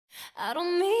I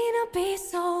don't mean to be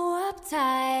so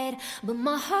uptight, but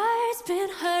my heart's been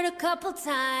hurt a couple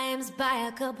times by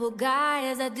a couple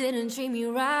guys that didn't treat me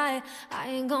right. I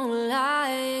ain't gonna lie,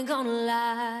 I ain't gonna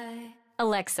lie.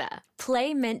 Alexa,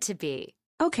 play Meant to Be.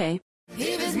 Okay.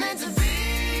 If it's meant to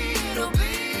be, it'll be,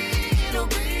 it'll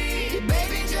be.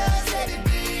 Baby, just let it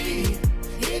be.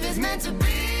 If it's meant to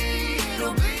be,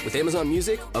 it'll be. With Amazon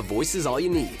Music, a voice is all you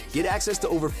need. Get access to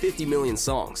over 50 million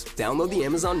songs. Download the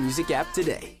Amazon Music app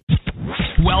today.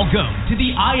 Welcome to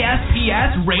the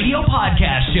ISPS Radio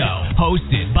Podcast Show,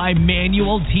 hosted by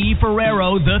Manuel T.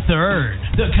 Ferrero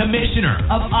III, the Commissioner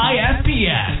of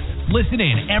ISPS. Listen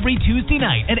in every Tuesday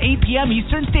night at 8 p.m.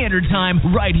 Eastern Standard Time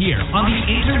right here on the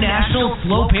International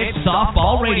Slow Pitch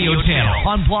Softball Radio Channel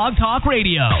on Blog Talk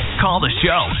Radio. Call the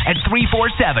show at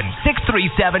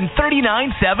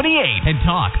 347-637-3978 and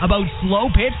talk about slow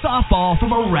pitch softball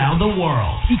from around the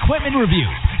world, equipment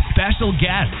reviews, special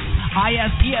guests,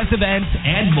 ISPS events,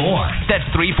 and more. That's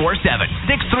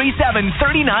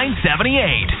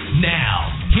 347-637-3978.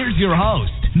 Now, here's your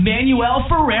host, Manuel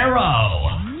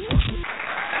Ferrero.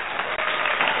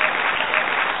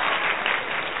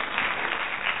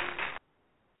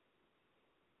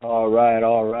 All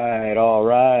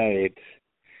right.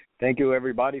 Thank you,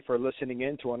 everybody, for listening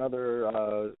in to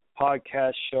another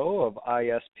podcast show of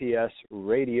ISPS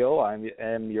Radio. I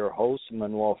am your host,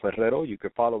 Manuel Ferrero. You can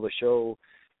follow the show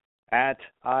at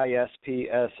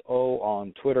ISPSO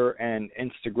on Twitter and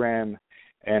Instagram,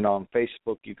 and on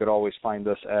Facebook. You could always find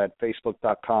us at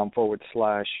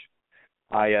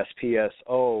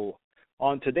facebook.com/ISPSO.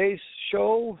 On today's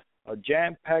show, a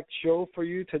jam-packed show for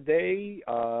you today.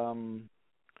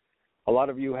 A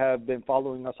lot of you have been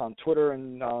following us on Twitter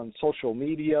and on social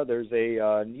media. There's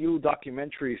a new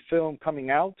documentary film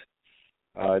coming out.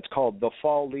 It's called The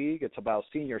Fall League. It's about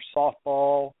senior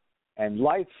softball and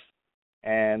life.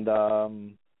 And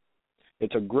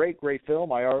it's a great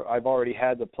film. I've already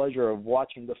had the pleasure of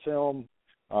watching the film.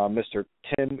 Mr.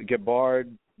 Tim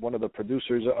Gibbard, one of the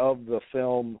producers of the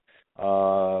film,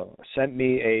 sent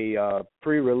me a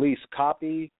pre-release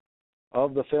copy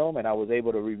of the film, and I was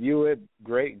able to review it.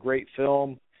 Great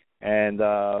film, and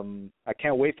I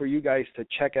can't wait for you guys to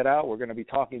check it out. We're going to be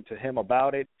talking to him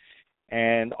about it.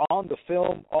 And on the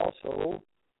film also,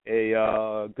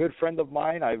 a good friend of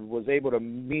mine, I was able to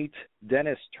meet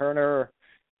Dennis Turner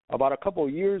about a couple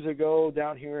of years ago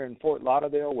down here in Fort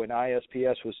Lauderdale when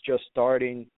ISPS was just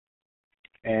starting,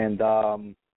 and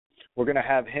we're going to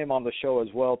have him on the show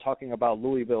as well, talking about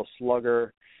Louisville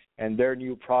Slugger and their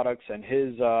new products and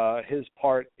his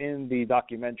part in the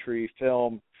documentary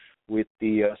film with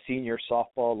the senior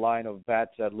softball line of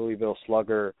bats that Louisville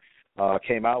Slugger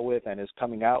came out with and is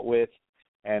coming out with,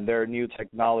 and their new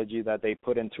technology that they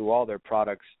put into all their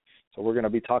products. So we're going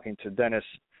to be talking to Dennis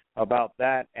about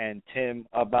that and Tim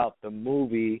about the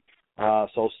movie.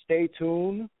 So stay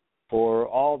tuned for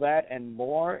all that and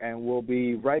more, and we'll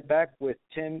be right back with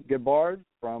Tim Gibbard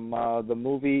from the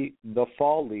movie The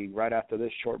Fall League right after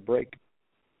this short break.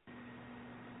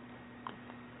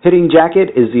 Hitting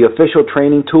Jacket is the official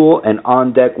training tool and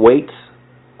on-deck weights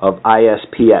of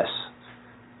ISPS.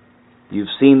 You've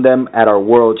seen them at our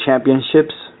World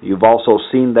Championships. You've also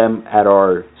seen them at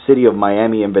our City of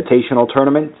Miami Invitational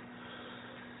Tournament.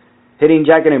 Hitting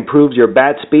Jacket improves your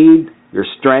bat speed, your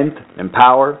strength and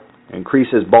power,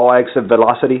 increases ball exit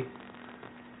velocity.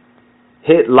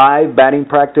 Hit live batting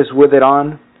practice with it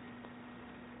on.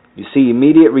 You see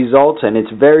immediate results, and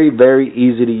it's very, very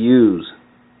easy to use.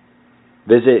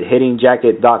 Visit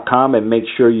hittingjacket.com and make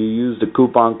sure you use the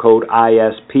coupon code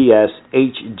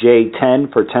ISPSHJ10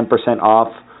 for 10%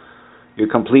 off your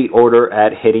complete order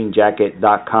at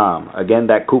hittingjacket.com. Again,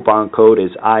 that coupon code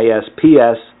is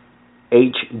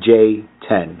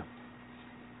ISPSHJ10.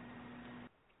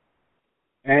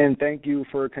 And thank you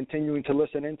for continuing to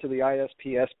listen into the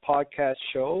ISPS podcast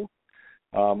show.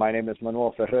 My name is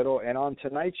Manuel Ferrero, and on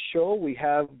tonight's show we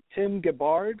have Tim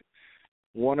Gibbard,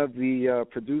 one of the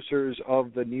producers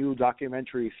of the new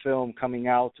documentary film coming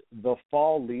out, The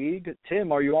Fall League.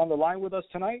 Tim, are you on the line with us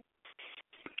tonight?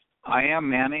 I am,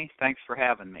 Manny. Thanks for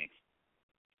having me.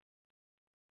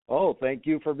 Oh, thank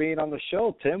you for being on the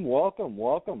show, Tim.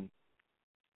 Welcome.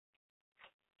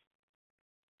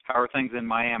 How are things in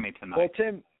Miami tonight? Well,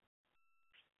 Tim.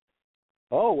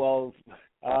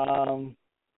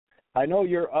 I know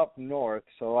you're up north,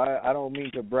 so I don't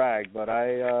mean to brag, but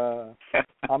I'm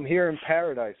here in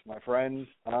paradise, my friend.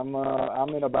 I'm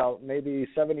in about maybe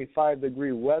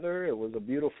 75-degree weather. It was a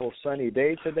beautiful sunny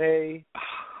day today.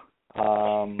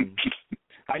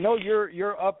 I know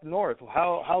you're up north.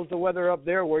 How's the weather up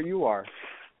there where you are?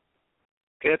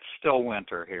 It's still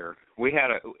winter here.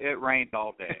 It rained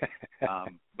all day,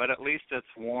 but at least least it's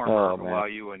warmer. Oh, man. Well,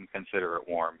 you wouldn't consider it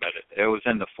warm, but it was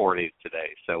in the 40s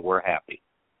today, so we're happy.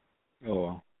 Oh,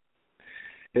 well.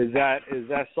 Is that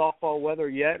softball weather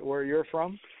yet where you're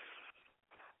from?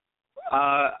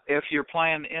 If you're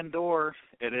playing indoor,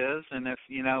 it is, and if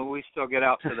we still get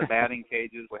out to the batting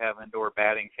cages. We have indoor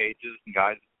batting cages, and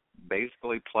guys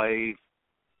basically play,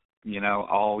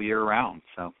 all year round.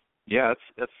 So yeah,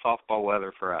 it's softball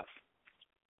weather for us.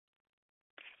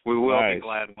 We will be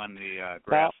glad when the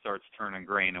grass starts turning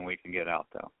green and we can get out,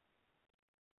 though.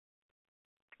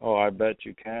 Oh, I bet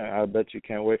you can. I bet you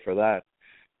can't wait for that.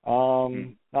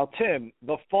 Now, Tim,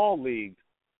 the Fall League.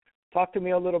 Talk to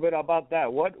me a little bit about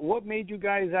that. What made you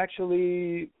guys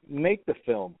actually make the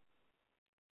film?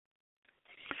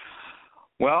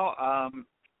 Well,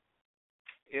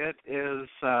 it is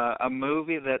a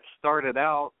movie that started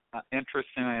out,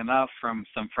 interestingly enough, from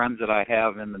some friends that I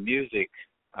have in the music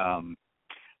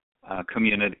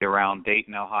community around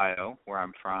Dayton, Ohio, where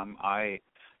I'm from. I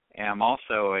am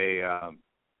also a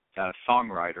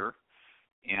songwriter,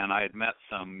 and I had met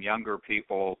some younger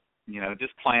people,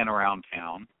 just playing around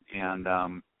town, and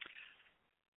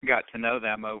got to know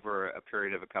them over a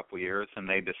period of a couple of years, and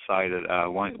they decided,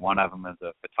 one of them is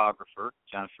a photographer,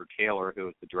 Jennifer Taylor, who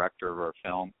was the director of our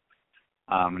film.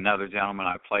 Another gentleman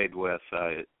I played with,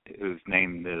 whose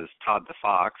name is Todd the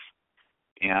Fox,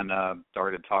 and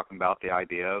started talking about the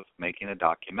idea of making a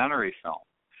documentary film.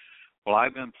 Well,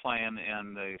 I've been playing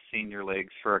in the senior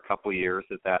leagues for a couple of years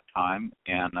at that time,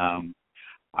 and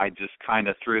I just kind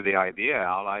of threw the idea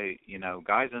out.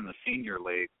 Guys in the senior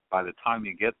league, by the time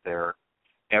you get there,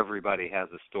 everybody has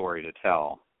a story to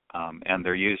tell, and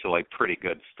they're usually pretty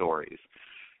good stories.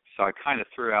 So I kind of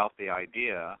threw out the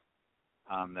idea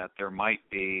that there might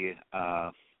be,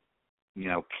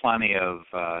 plenty of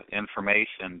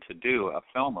information to do a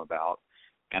film about.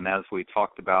 And as we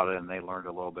talked about it and they learned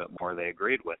a little bit more, they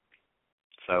agreed with me.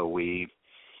 So we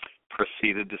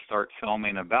proceeded to start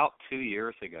filming about 2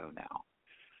 years ago now.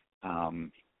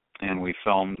 And we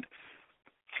filmed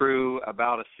through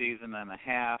about a season and a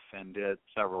half and did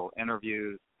several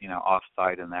interviews,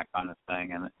 off-site and that kind of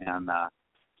thing, and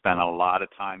spent a lot of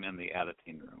time in the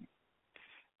editing room.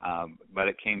 But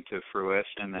it came to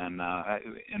fruition,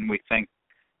 and we think,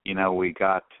 we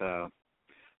got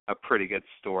a pretty good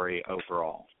story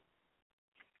overall.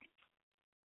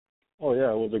 Oh,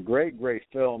 yeah, it was a great, great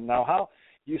film. Now,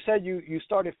 you said you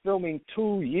started filming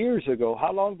 2 years ago.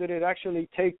 How long did it actually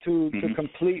take to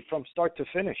complete from start to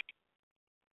finish?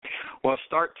 Well,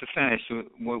 start to finish,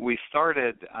 we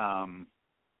started,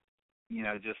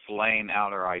 just laying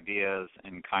out our ideas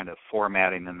and kind of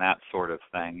formatting and that sort of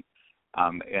thing.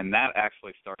 And that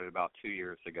actually started about 2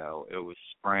 years ago. It was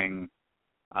spring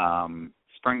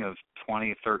of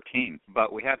 2013,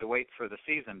 but we had to wait for the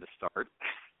season to start.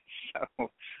 So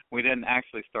we didn't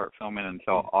actually start filming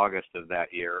until August of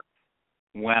that year,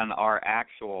 when our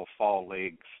actual Fall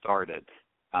League started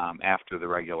after the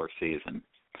regular season.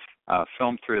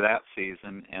 Filmed through that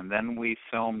season, and then we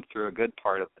filmed through a good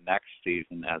part of the next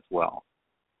season as well.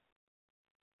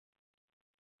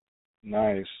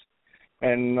 Nice.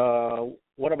 And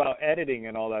what about editing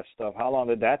and all that stuff? How long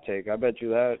did that take? I bet you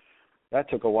that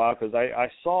took a while, because I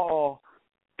saw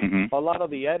a lot of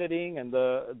the editing and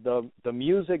the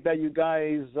music that you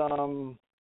guys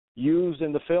used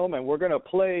in the film, and we're going to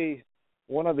play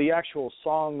one of the actual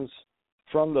songs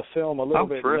from the film a little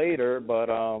bit later. But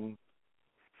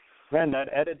man, that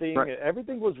editing,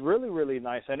 everything was really, really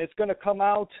nice, and it's going to come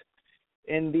out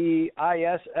in the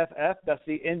ISFF, that's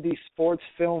the Indie Sports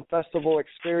Film Festival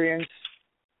Experience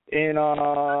in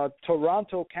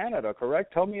Toronto, Canada,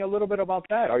 correct? Tell me a little bit about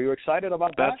that. Are you excited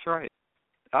about that? That's right.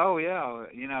 Oh, yeah.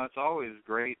 It's always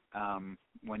great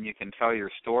when you can tell your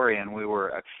story, and we were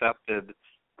accepted,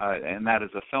 and that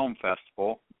is a film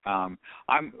festival.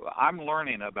 I'm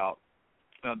learning about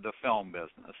the film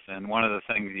business, and one of the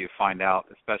things you find out,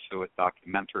 especially with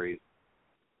documentaries,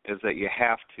 is that you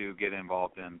have to get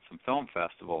involved in some film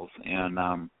festivals.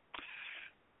 And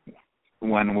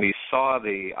when we saw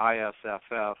the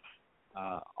ISFF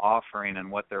offering and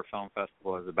what their film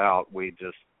festival is about, we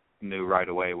just knew right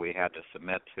away we had to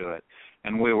submit to it.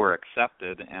 And we were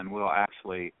accepted, and we'll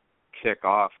actually kick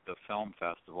off the film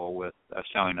festival with a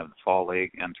showing of the Fall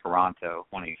League in Toronto,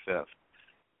 25th.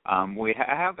 We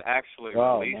have actually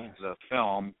released the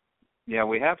film. Yeah,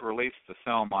 we have released the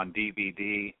film on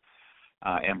DVD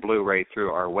and Blu-ray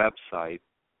through our website,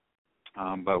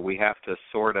 but we have to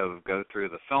sort of go through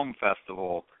the film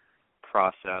festival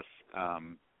process,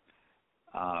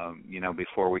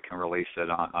 before we can release it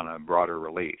on a broader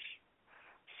release.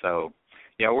 So,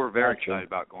 yeah, we're very excited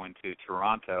about going to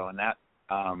Toronto, and that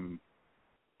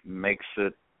makes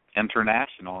it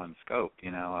international in scope.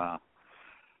 And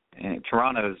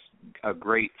Toronto's a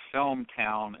great film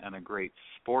town and a great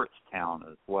sports town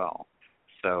as well.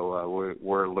 So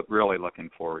we're really looking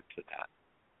forward to that.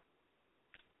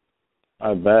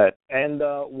 I bet. And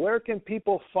where can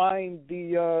people find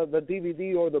the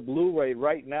DVD or the Blu-ray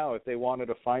right now if they wanted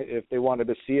to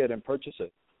see it and purchase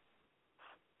it?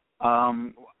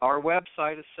 Our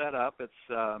website is set up. It's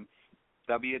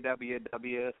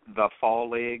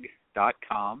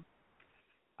www.thefallleague.com,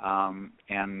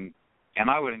 and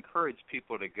I would encourage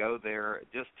people to go there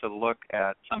just to look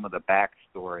at some of the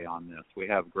backstory on this. We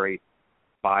have great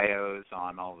bios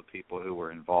on all the people who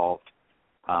were involved,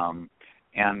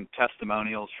 and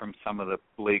testimonials from some of the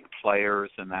league players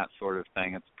and that sort of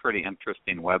thing. It's a pretty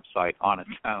interesting website on its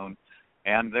own.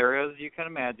 And there is, you can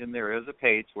imagine, there is a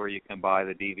page where you can buy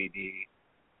the DVD,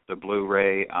 the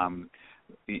Blu-ray.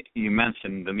 You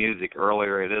mentioned the music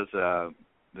earlier. It is the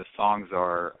songs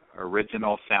are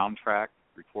original soundtrack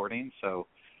recordings. So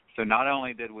not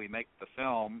only did we make the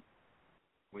film,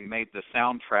 we made the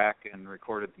soundtrack and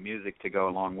recorded the music to go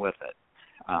along with it.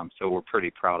 So we're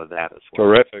pretty proud of that as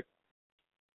well.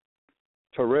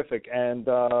 Terrific. And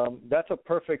that's a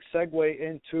perfect segue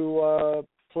into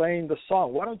playing the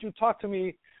song. Why don't you talk to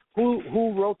me?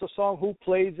 Who wrote the song? Who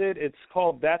plays it? It's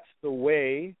called "That's the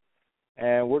Way,"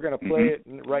 and we're going to play it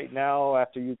right now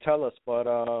after you tell us. But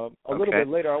a little bit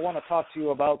later, I want to talk to you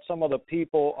about some of the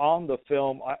people on the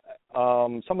film,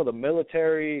 some of the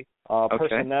military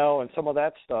personnel, and some of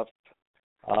that stuff.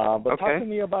 But talk to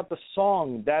me about the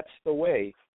song "That's the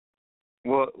Way."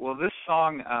 Well, this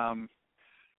song,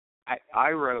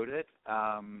 I wrote it.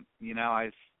 I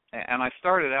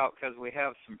started out because we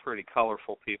have some pretty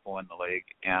colorful people in the league,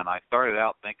 and I started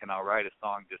out thinking I'll write a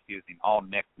song just using all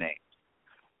nicknames.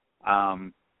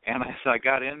 And as I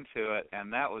got into it,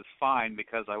 and that was fine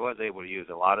because I was able to use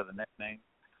a lot of the nicknames,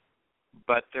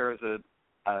 but there's a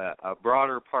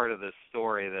broader part of this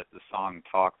story that the song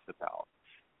talks about.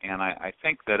 And I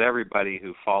think that everybody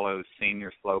who follows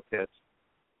senior slow pitch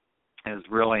is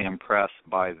really impressed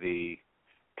by the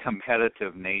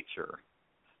competitive nature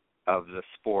of the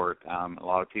sport. A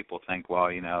lot of people think, well,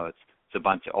 it's a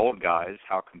bunch of old guys.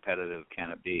 How competitive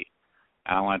can it be?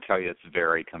 And I want to tell you, it's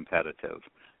very competitive.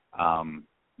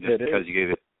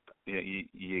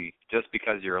 Just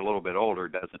because you're a little bit older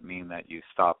doesn't mean that you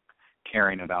stop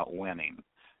caring about winning.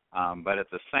 But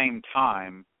at the same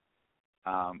time,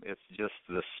 it's just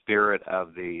the spirit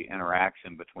of the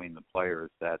interaction between the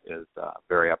players that is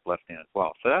very uplifting as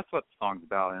well. So that's what the song's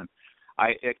about. And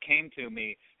it came to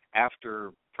me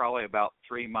after probably about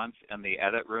 3 months in the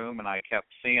edit room, and I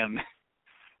kept seeing,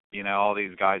 all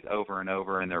these guys over and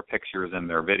over in their pictures and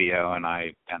their video, and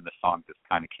the song just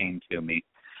kind of came to me.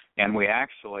 And we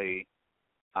actually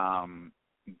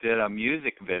did a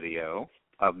music video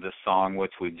of the song,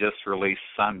 which we just released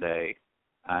Sunday,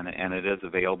 and it is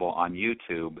available on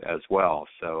YouTube as well.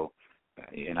 So,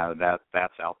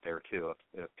 that's out there too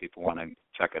if people want to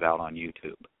check it out on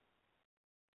YouTube.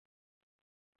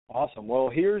 Awesome. Well,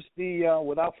 here's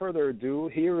without further ado,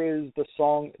 here is the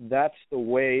song "That's the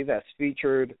Way" that's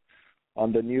featured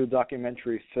on the new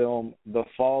documentary film The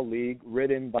Fall League,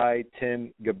 written by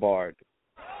Tim Gibbard.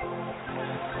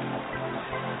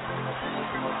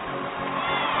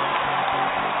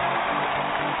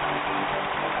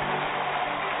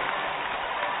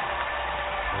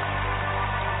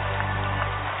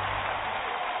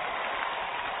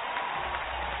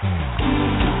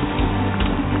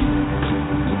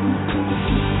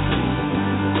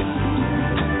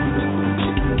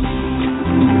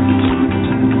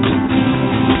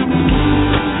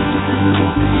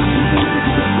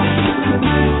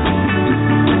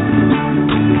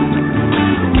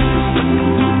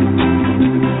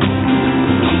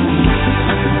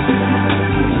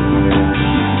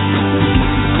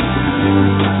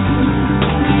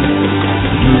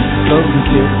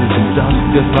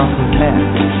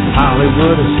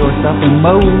 Hollywood, a shortstop, and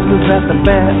Moses at the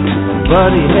bat.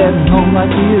 Buddy heading home like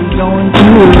he is going to a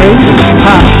race.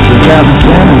 Hot, the Gavin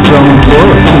Shannon throwing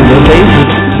bullets to the bases.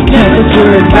 Temperature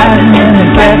is rising and the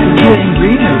grass is getting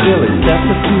greener. Billy steps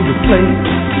up to the plate,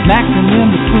 smacks him in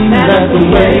between. That's the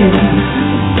way.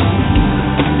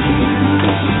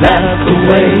 That's the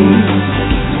way.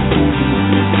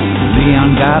 Leon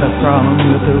got a problem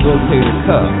with a rotator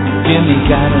cuff. Jimmy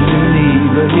got a new knee,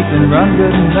 but he can run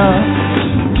good enough.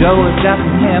 Joe has got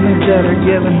some hammies that are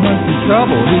giving him some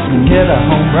trouble. He can hit a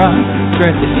home run,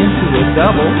 stretch it into a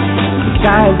double. The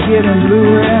sky is getting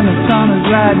bluer and the sun is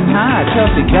riding high.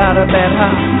 Tuffy got a bad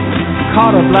high,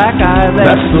 caught a black eye.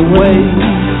 That's the way.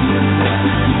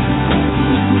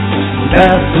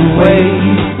 That's the way.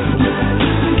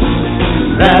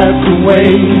 That's the way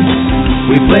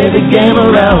we play the game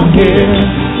around here.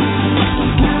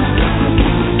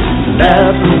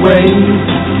 That's the way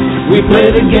we play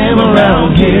the game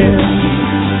around here.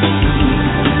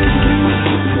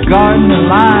 Guarding the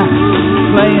line,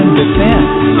 playing defense.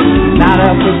 Not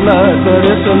out for blood, but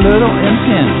it's a little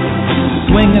intense.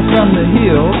 Swinging from the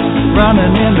hills,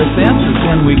 running into fences.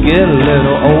 When we get a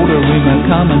little older, we might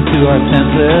come into our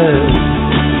senses.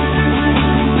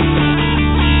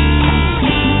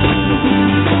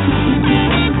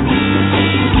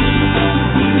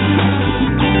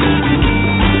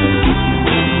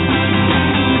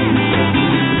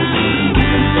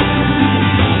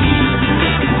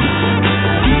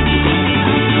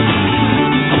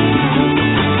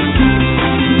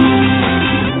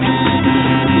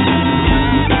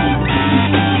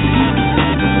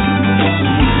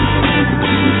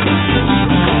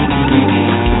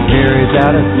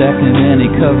 Out a second and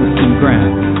he covers some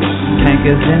ground. Hank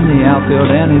is in the outfield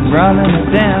and he's running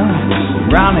it down.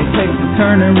 Ronnie takes a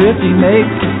turn and Richie makes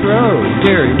a throw.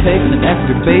 Jerry takes an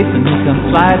extra base and he comes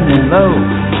sliding in low.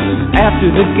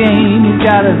 After the game, he's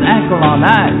got his ankle on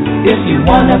ice. If you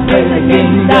wanna play the game,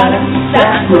 you gotta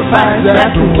sacrifice.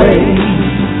 That's the way.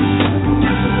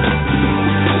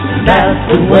 That's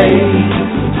the way.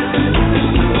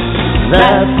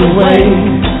 That's the way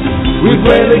we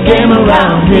play the game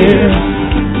around here.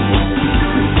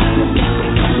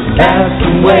 That's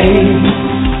the way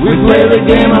we play the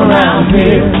game around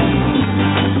here.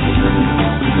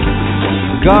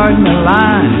 Guarding the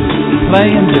line,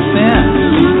 playing defense.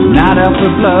 Not out for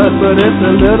blood, but it's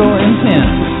a little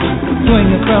intense.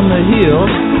 Swinging from the hills,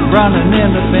 running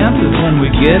into fences. When we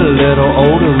get a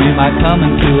little older, we might come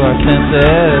into our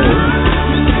senses.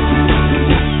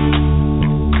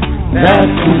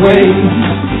 That's the way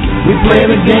we play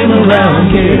the game around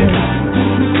here.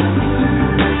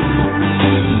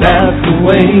 That's the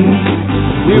way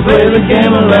we play the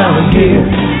game around here.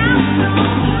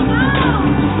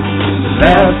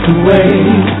 That's the way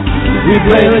we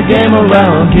play the game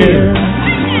around here.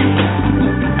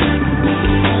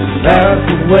 That's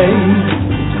the way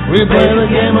we play the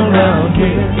game around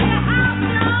here.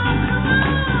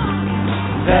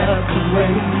 That's the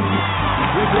way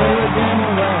we play the game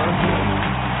around here.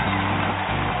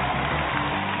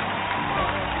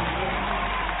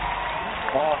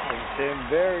 Awesome, Tim.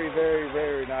 Very, very,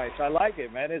 very nice. I like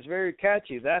it, man. It's very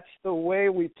catchy. That's the way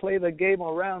we play the game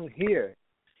around here.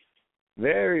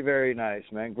 Very, very nice,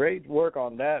 man. Great work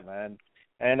on that, man.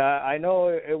 And I know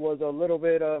it was a little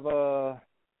bit of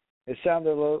it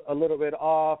sounded a little bit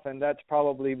off, and that's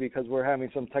probably because we're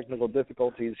having some technical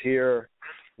difficulties here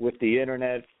with the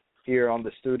internet here on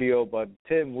the studio. But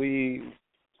Tim, we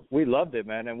loved it,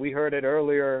 man, and we heard it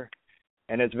earlier,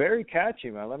 and it's very catchy,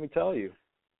 man. Let me tell you.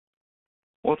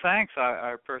 Well, thanks.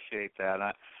 I appreciate that.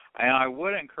 And I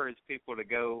would encourage people to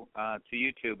go to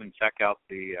YouTube and check out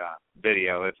the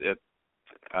video. It's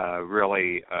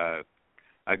really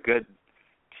a good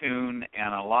tune,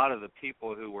 and a lot of the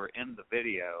people who were in the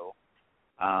video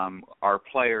are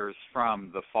players from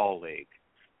the Fall League.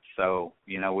 So,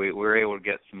 we were able to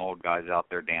get some old guys out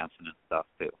there dancing and stuff,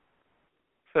 too.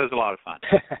 So it was a lot of fun.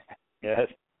 Yes.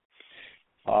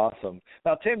 Awesome.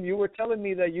 Now, Tim, you were telling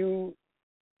me that you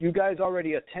guys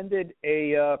already attended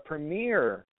a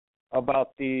premiere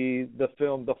about the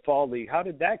film The Fall League. How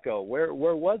did that go? Where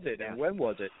was it, and when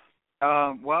was it?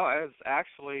 Well, it was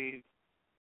actually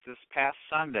this past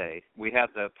Sunday. We had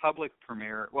the public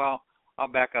premiere. Well, I'll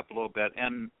back up a little bit.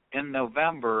 In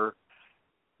November,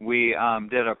 we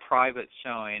did a private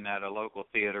showing at a local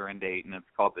theater in Dayton. It's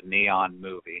called the Neon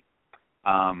Movie.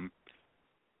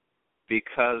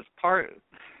 Because part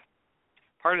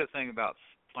of the thing about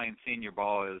playing senior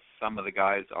ball is some of the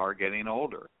guys are getting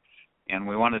older, and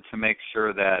we wanted to make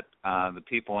sure that the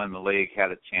people in the league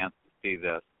had a chance to see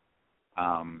this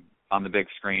on the big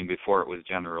screen before it was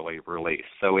generally released.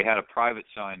 So we had a private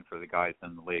showing for the guys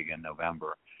in the league in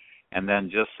November, and then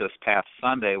just this past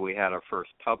Sunday we had our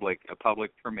first public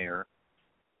premiere.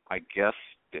 I guess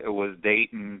it was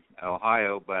Dayton,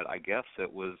 Ohio, but I guess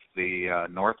it was the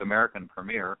North American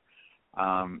premiere,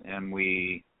 and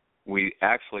we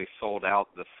actually sold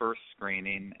out the first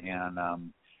screening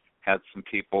and had some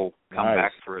people come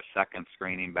back for a second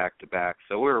screening back to back.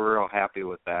 So we were real happy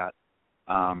with that.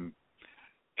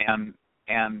 And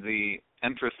the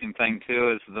interesting thing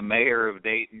too is the mayor of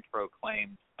Dayton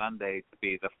proclaimed Sunday to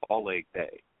be the Fall League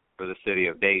Day for the city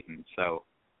of Dayton. So,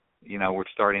 we're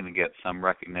starting to get some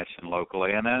recognition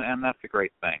locally, and that's a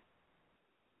great thing.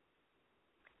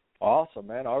 Awesome,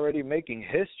 man. Already making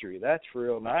history. That's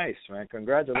real nice, man.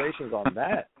 Congratulations on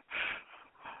that.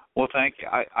 Well, thank you.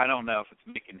 I don't know if it's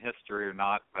making history or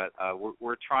not, but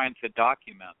we're trying to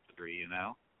document history, you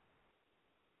know.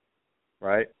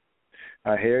 Right.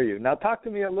 I hear you. Now, talk to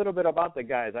me a little bit about the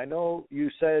guys. I know you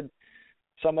said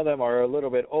some of them are a little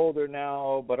bit older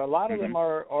now, but a lot of them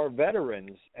are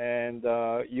veterans. And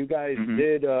you guys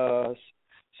did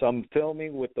some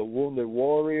filming with the Wounded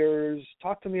Warriors.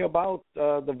 Talk to me about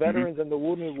the veterans and the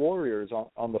Wounded Warriors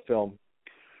on the film.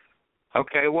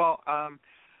 Okay, well,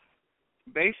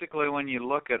 basically when you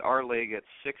look at our league, it's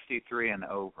 63 and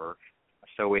over.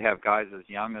 So we have guys as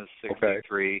young as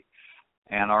 63. Okay.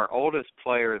 And our oldest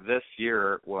player this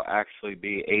year will actually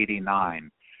be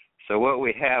 89. So what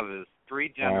we have is 3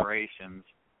 generations,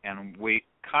 and we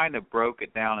kind of broke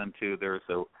it down into there's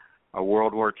a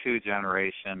World War II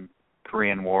generation,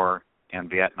 Korean War, and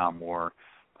Vietnam War.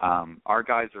 Our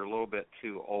guys are a little bit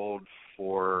too old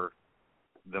for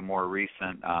the more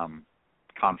recent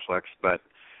conflicts, but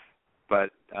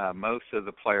most of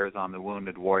the players on the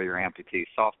Wounded Warrior amputee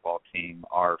softball team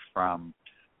are from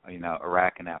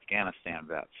Iraq and Afghanistan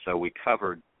vets. So we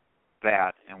covered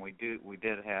that, and we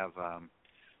did have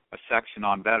a section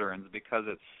on veterans because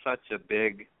it's such a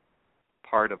big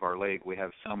part of our league. We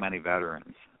have so many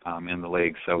veterans in the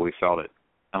league, so we felt it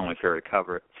only fair to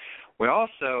cover it. We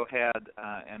also had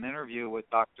an interview with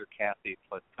Dr. Kathy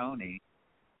Platoni,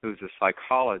 who's a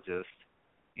psychologist,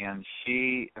 and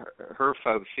she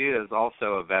is also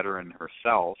a veteran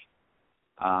herself,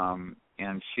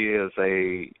 and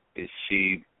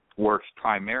she works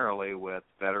primarily with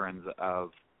veterans of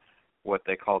what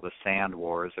they call the Sand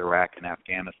Wars, Iraq and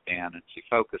Afghanistan, and she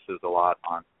focuses a lot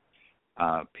on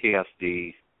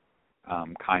PSD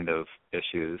kind of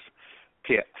issues,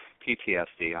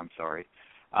 PTSD, I'm sorry.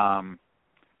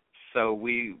 So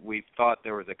we thought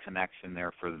there was a connection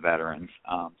there for the veterans.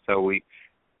 So we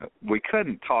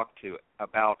couldn't talk to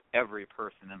about every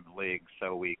person in the league,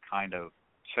 so we kind of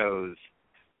chose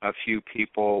a few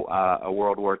people, a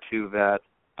World War II vet,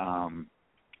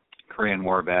 Korean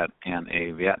War vet, and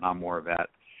a Vietnam War vet.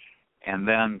 And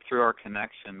then through our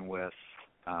connection with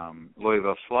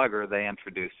Louisville Slugger, they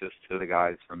introduced us to the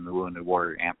guys from the Wounded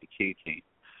Warrior amputee team.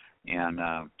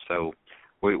 And so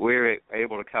we were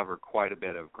able to cover quite a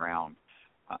bit of ground.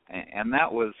 And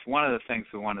that was one of the things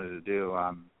we wanted to do.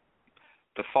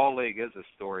 The Fall League is a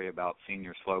story about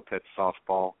senior slow pitch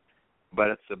softball, but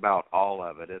it's about all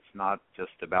of it. It's not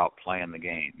just about playing the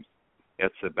games.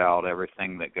 It's about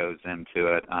everything that goes into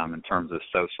it in terms of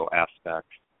social aspects,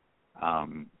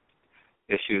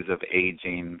 issues of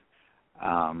aging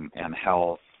and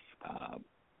health,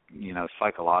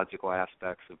 psychological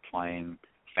aspects of playing,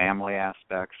 family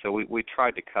aspects. So we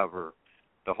tried to cover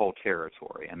the whole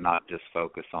territory and not just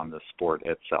focus on the sport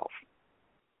itself.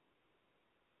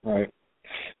 Right.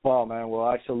 Well, man,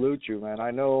 I salute you, man. I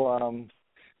know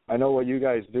what you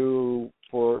guys do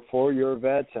for your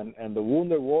vets and the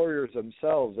Wounded Warriors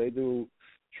themselves. They do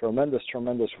tremendous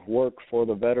work for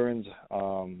the veterans.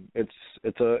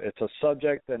 It's a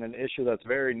subject and an issue that's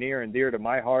very near and dear to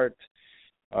my heart.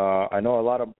 I know a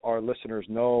lot of our listeners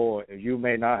know. You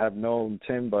may not have known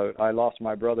Tim, but I lost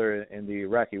my brother in the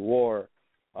Iraqi War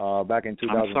back in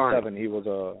 2007. He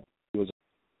was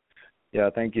yeah,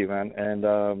 thank you, man. And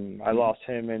I lost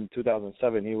him in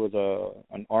 2007. He was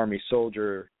an Army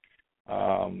soldier.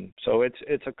 So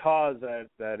it's a cause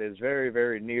that is very,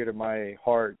 very near to my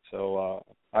heart. So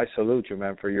I salute you,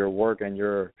 man, for your work and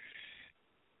your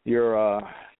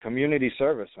community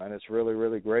service, man. It's really,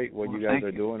 really great what you guys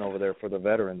are doing over there for the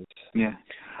veterans. Yeah.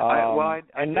 I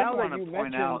did want to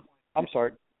point out. I'm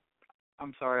sorry.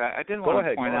 I did want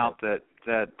to point out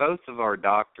that both of our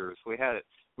doctors,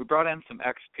 we brought in some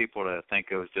ex-people to think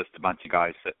it was just a bunch of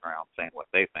guys sitting around saying what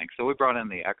they think. So we brought in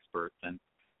the experts, and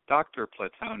Dr.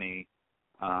 Platoni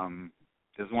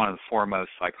is one of the foremost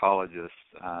psychologists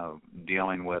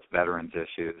dealing with veterans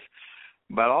issues.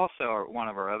 But also one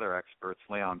of our other experts,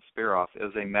 Leon Spiroff,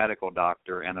 is a medical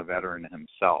doctor and a veteran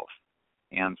himself.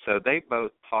 And so they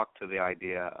both talk to the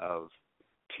idea of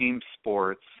team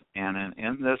sports, and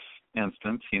in this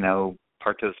instance,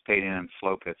 participating in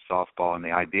slow pitch softball and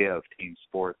the idea of team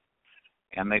sports.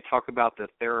 And they talk about the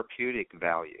therapeutic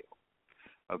value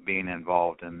of being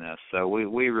involved in this. So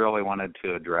we really wanted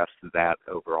to address that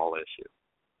overall issue.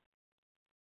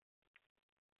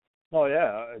 Oh,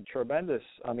 yeah, tremendous.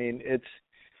 I mean,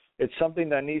 it's something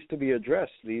that needs to be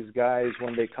addressed. These guys,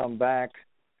 when they come back,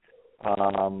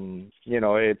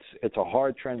 it's a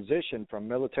hard transition from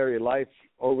military life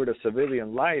over to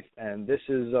civilian life, and this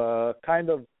is kind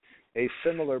of a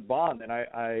similar bond. And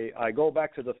I go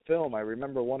back to the film. I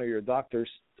remember one of your doctors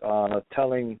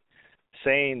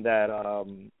saying that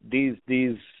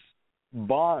these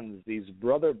bonds, these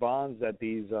brother bonds that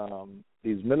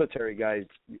these military guys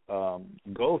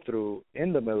go through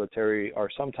in the military are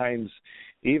sometimes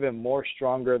even more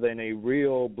stronger than a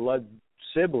real blood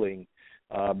sibling,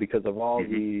 because of all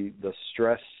the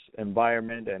stress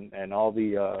environment and all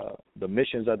the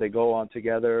missions that they go on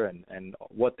together and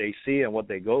what they see and what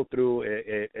they go through.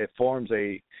 It forms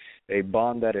a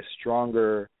bond that is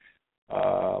stronger.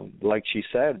 Like she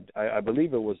said, I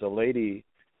believe it was a lady,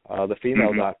 the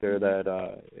female doctor,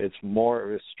 that it's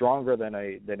stronger than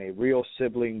a real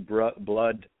sibling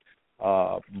blood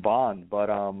bond. But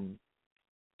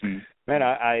man,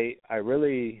 I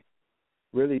really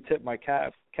tip my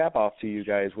cap off to you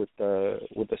guys with the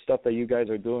stuff that you guys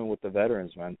are doing with the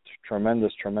veterans, man.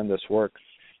 Tremendous work.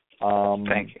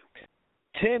 Thank you,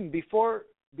 Tim. Before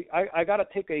I got to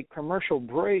take a commercial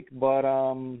break, but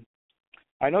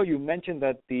I know you mentioned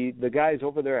that the guys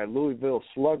over there at Louisville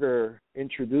Slugger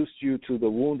introduced you to the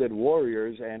Wounded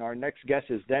Warriors, and our next guest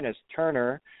is Dennis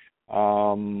Turner.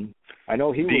 I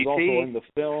know he was also in the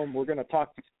film. We're going to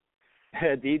talk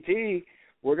to DT.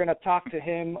 We're going to talk to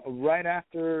him right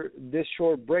after this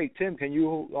short break. Tim, can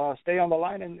you stay on the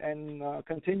line and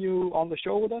continue on the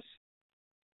show with us?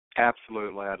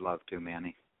 Absolutely. I'd love to,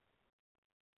 Manny.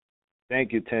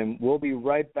 Thank you, Tim. We'll be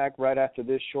right back right after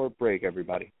this short break,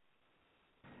 everybody.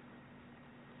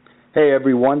 Hey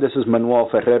everyone, this is Manuel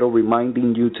Ferrero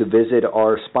reminding you to visit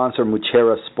our sponsor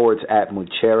Muchera Sports at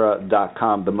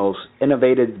Muchera.com, the most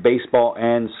innovative baseball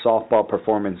and softball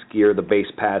performance gear the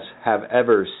Base Pass have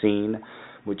ever seen.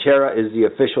 Muchera is the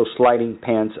official sliding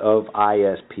pants of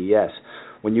ISPS.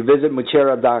 When you visit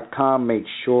Muchera.com, make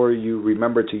sure you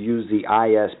remember to use the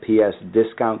ISPS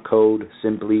discount code,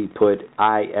 simply put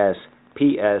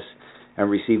ISPS, and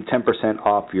receive 10%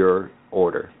 off your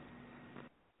order.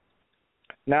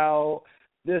 Now,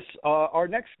 this our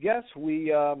next guest,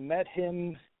 we met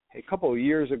him a couple of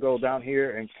years ago down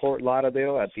here in Fort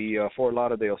Lauderdale at the Fort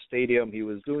Lauderdale Stadium. He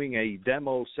was doing a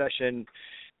demo session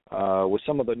with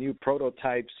some of the new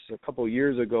prototypes a couple of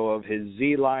years ago of his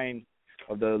Z-Line,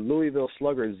 of the Louisville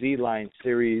Slugger Z-Line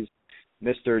series.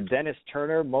 Mr. Dennis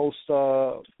Turner, most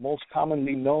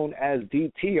commonly known as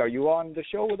DT. Are you on the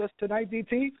show with us tonight,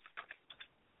 DT?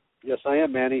 Yes, I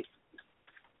am, Manny.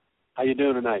 How you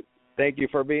doing tonight? Thank you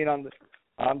for being on.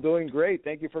 I'm doing great.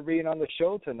 Thank you for being on the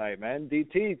show tonight, man.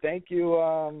 DT, thank you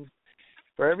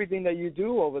for everything that you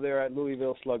do over there at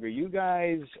Louisville Slugger. You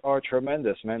guys are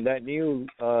tremendous, man. That new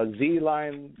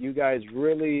Z-Line, you guys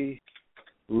really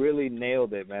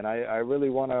nailed it, man. I really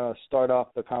want to start off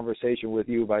the conversation with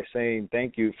you by saying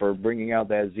thank you for bringing out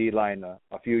that Z-Line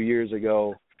a few years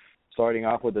ago, starting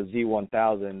off with the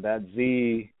Z1000.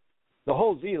 The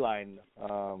whole Z-Line,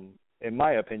 in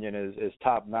my opinion, is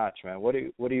top notch, man. What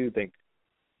do you think?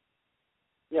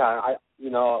 Yeah,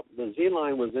 the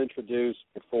Z-Line was introduced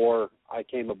before I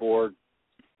came aboard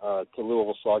to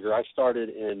Louisville Slugger. I started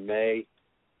in May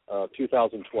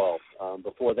 2012.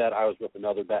 Before that, I was with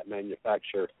another bat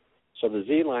manufacturer. So the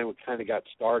Z-Line kind of got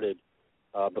started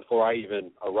before I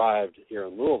even arrived here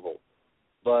in Louisville.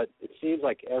 But it seems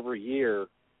like every year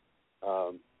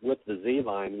with the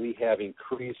Z-Line, we have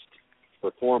increased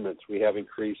performance, we have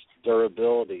increased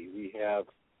durability, we have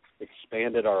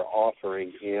expanded our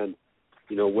offering, and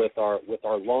with our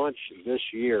launch this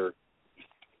year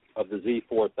of the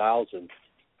Z4000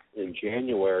 in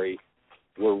January,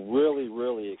 we're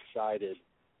really excited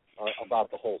about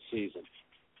the whole season.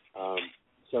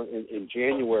 So in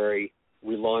January,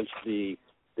 we launched the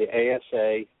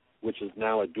ASA, which is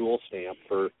now a dual stamp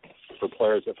for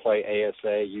players that play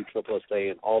ASA,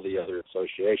 USSSA, and all the other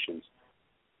associations,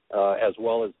 as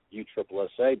well as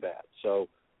USSSA bats. So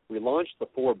we launched the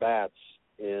 4 bats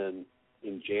in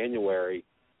January,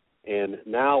 and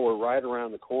now we're right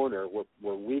around the corner.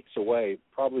 We're weeks away,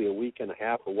 probably a week and a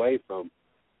half away from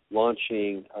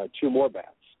launching 2 more bats.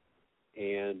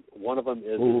 And one of them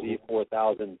is the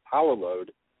Z4000 Power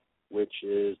Load, which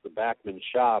is the Backman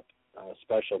Shop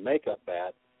special makeup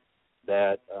bat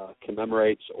that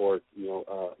commemorates or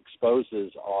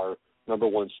exposes our number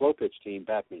 1 slow pitch team,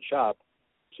 Backman Shop,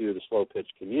 to the slow pitch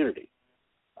community.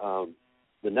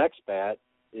 The next bat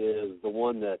is the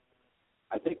one that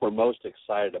I think we're most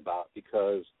excited about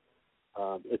because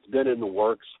it's been in the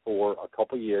works for a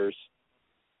couple years,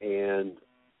 and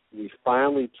we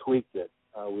finally tweaked it.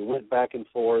 We went back and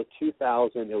forth. It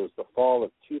was the fall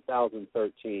of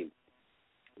 2013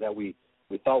 that we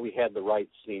thought we had the right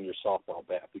senior softball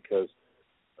bat because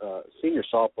senior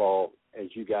softball, as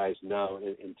you guys know,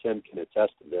 and Tim can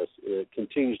attest to this, it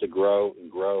continues to grow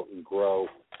and grow and grow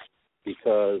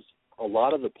because a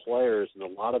lot of the players and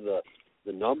a lot of the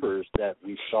numbers that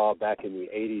we saw back in the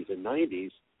 80s and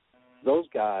 90s those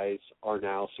guys are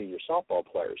now senior softball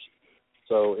players.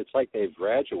 So it's like they've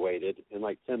graduated, and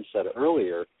like Tim said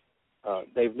earlier,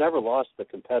 they've never lost the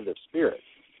competitive spirit.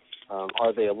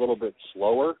 Are they a little bit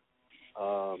slower?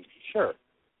 Sure.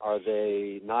 Are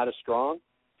they not as strong?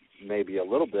 Maybe a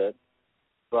little bit.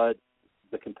 But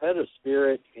the competitive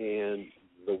spirit and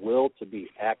the will to be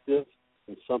active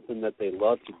in something that they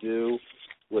love to do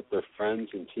with their friends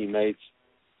and teammates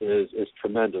is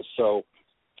tremendous. So,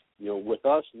 with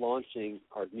us launching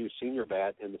our new senior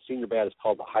bat, and the senior bat is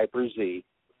called the Hyper Z,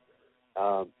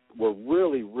 we're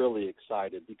really, really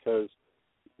excited because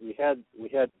we had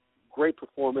great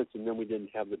performance, and then we didn't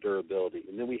have the durability,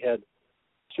 and then we had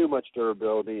too much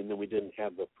durability, and then we didn't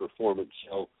have the performance.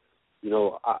 So,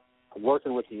 I'm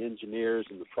working with the engineers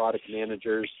and the product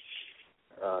managers.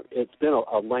 It's been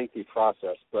a lengthy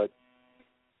process, but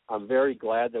I'm very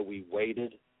glad that we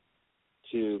waited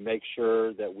to make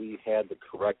sure that we had the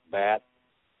correct bat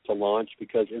to launch,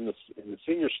 because in the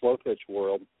senior slow pitch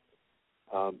world,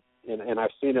 and I've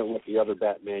seen it with the other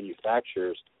bat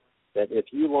manufacturers, that if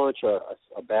you launch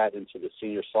a bat into the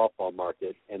senior softball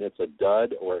market and it's a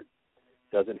dud or it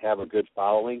doesn't have a good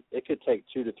following, it could take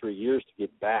 2 to 3 years to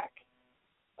get back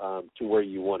to where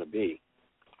you want to be.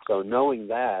 So knowing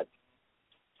that,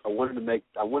 I wanted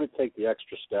to take the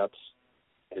extra steps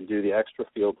and do the extra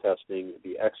field testing,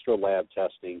 the extra lab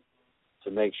testing,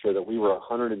 to make sure that we were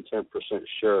 110%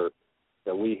 sure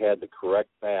that we had the correct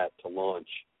bat to launch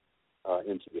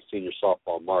into the senior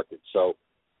softball market. So,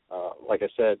 like I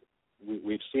said,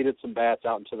 we've seeded some bats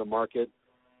out into the market.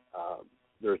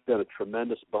 There's been a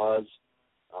tremendous buzz.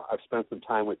 I've spent some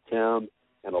time with Tim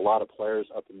and a lot of players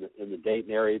up in the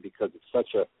Dayton area, because it's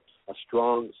such a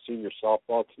strong senior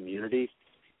softball community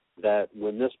that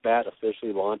when this bat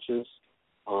officially launches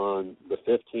on the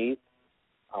 15th,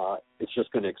 it's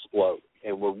just going to explode.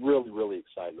 And we're really, really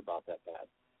excited about that bat.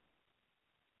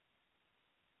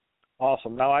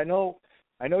 Awesome. Now, I know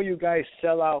you guys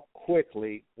sell out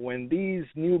quickly. When these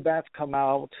new bats come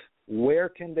out, where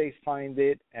can they find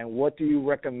it, and what do you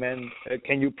recommend?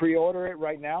 Can you pre-order it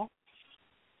right now?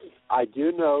 I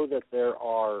do know that there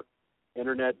are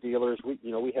internet dealers. We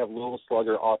have Louisville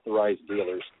Slugger authorized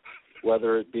dealers,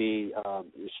 whether it be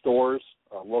stores,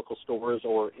 local stores,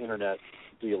 or internet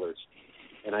dealers.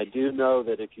 And I do know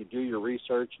that if you do your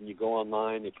research and you go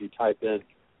online, if you type in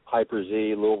Hyper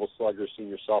Z, Louisville Slugger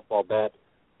Senior Softball Bat,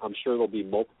 I'm sure there'll be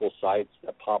multiple sites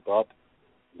that pop up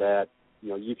that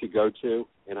you could go to.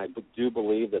 And I do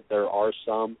believe that there are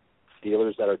some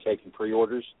dealers that are taking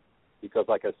pre-orders, because,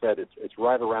 like I said, it's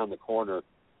right around the corner,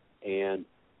 and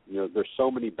there's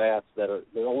so many bats there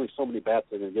are only so many bats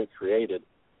that are going to get created,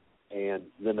 and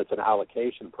then it's an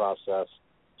allocation process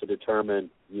to determine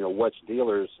which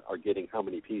dealers are getting how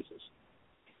many pieces.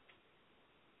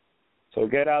 So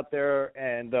get out there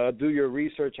and do your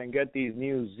research and get these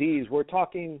new Zs.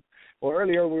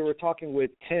 Earlier we were talking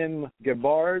with Tim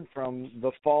Gibbard from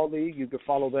the Fall League. You could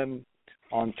follow them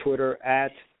on Twitter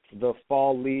at the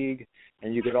Fall League,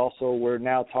 and we're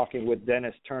now talking with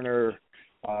Dennis Turner,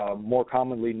 more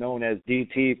commonly known as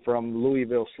DT, from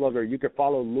Louisville Slugger. You could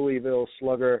follow Louisville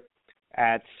Slugger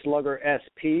at Slugger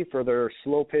SP for their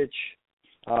slow pitch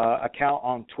account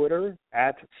on Twitter,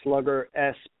 at Slugger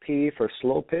SP for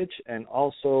slow pitch, and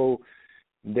also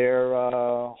their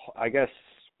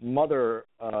mother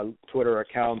Twitter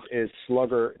account is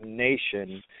Slugger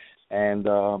Nation, and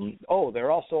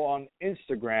they're also on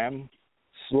Instagram,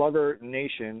 Slugger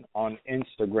Nation on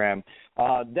Instagram.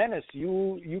 Dennis,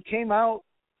 you came out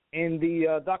in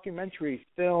the documentary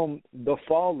film The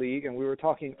Fall League, and we were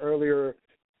talking earlier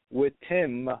with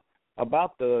Tim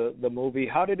about the movie.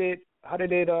 How did it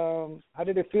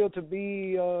feel to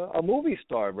be a movie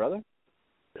star, brother?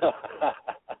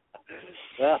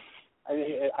 Yeah,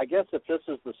 I guess if this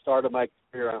is the start of my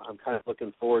career, I'm kind of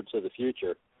looking forward to the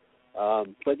future.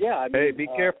 But yeah, hey, be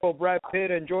careful, Brad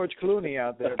Pitt and George Clooney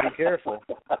out there. Be careful.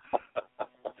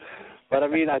 But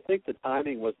I think the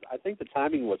timing was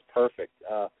perfect.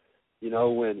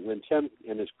 When Tim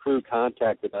and his crew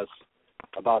contacted us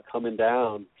about coming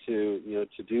down to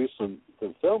do some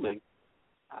filming,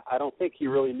 I don't think he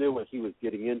really knew what he was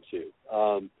getting into.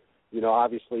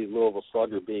 Obviously Louisville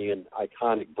Slugger being an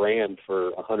iconic brand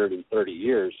for 130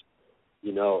 years,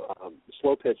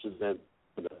 slow pitch has been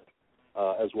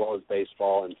as well as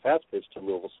baseball and fast pitch to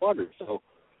Louisville Slugger. So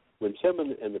when Tim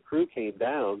and the crew came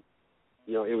down,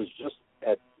 it was just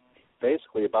at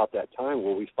basically about that time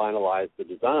where we finalized the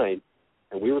design,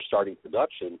 and we were starting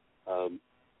production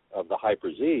of the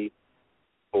Hyper Z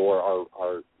for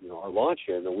our launch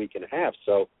here in a week and a half.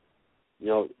 So,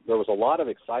 there was a lot of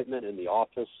excitement in the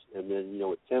office, and then,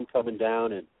 with Tim coming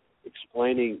down and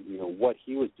explaining, what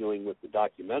he was doing with the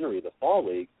documentary, The Fall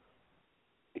League,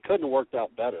 it couldn't have worked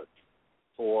out better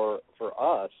for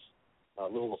us,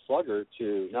 Louisville Slugger,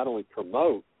 to not only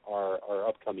promote our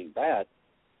upcoming bat,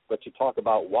 but to talk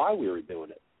about why we were doing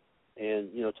it. And,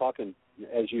 talking,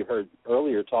 as you heard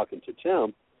earlier, talking to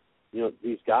Tim,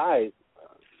 these guys,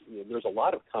 there's a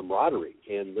lot of camaraderie,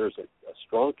 and there's a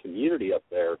strong community up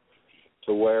there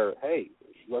to where, hey,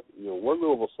 look, we're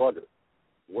Louisville Slugger.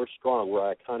 We're strong. We're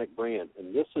an iconic brand.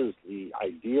 And this is the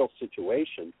ideal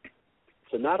situation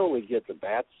to not only get the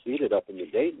bats seated up in the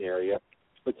Dayton area,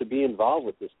 but to be involved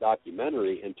with this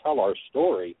documentary and tell our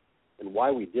story and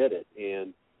why we did it,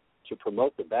 and to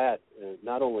promote the bat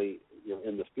not only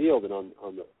in the field and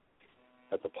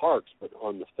at the parks, but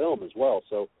on the film as well.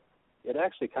 So it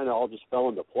actually kind of all just fell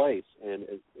into place, and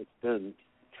it's been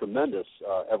tremendous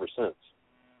ever since.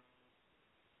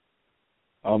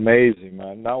 Amazing,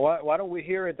 man. Now, why don't we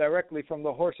hear it directly from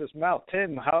the horse's mouth?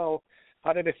 Tim, how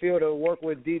did it feel to work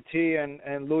with DT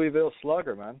and Louisville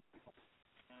Slugger, man?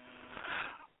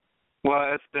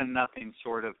 Well, it's been nothing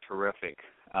short of terrific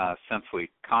since we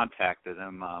contacted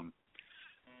him.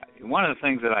 One of the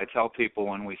things that I tell people,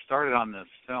 when we started on this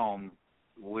film,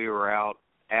 we were out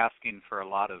asking for a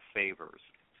lot of favors.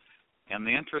 And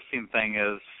the interesting thing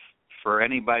is, for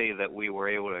anybody that we were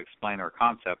able to explain our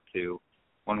concept to,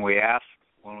 when we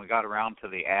got around to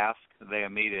the ask, they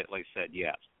immediately said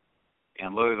yes.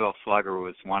 And Louisville Slugger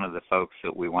was one of the folks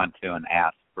that we went to and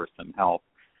asked for some help.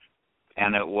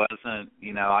 And it wasn't,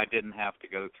 I didn't have to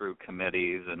go through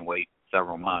committees and wait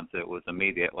several months. It was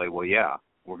immediately, well, yeah,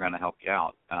 we're going to help you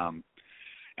out.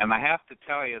 And I have to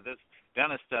tell you,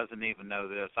 Dennis doesn't even know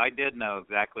this. I did know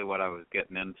exactly what I was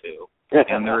getting into.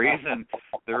 And the reason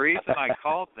I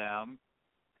called them,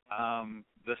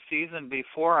 the season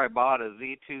before I bought a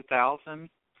Z2000,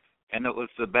 and it was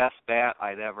the best bat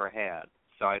I'd ever had.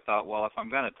 So I thought, well, if I'm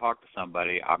going to talk to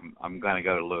somebody, I'm going to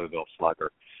go to Louisville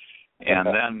Slugger. And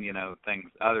then,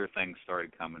 other things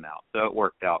started coming out. So it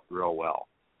worked out real well.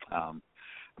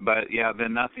 But, yeah,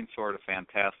 been nothing short of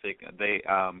fantastic.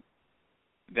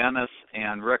 Dennis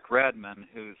and Rick Redmond,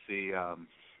 who's the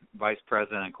Vice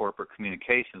President of Corporate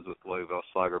Communications with Louisville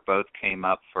Slugger, both came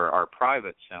up for our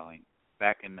private showing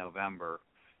back in November.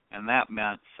 And that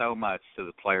meant so much to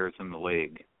the players in the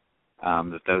league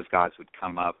that those guys would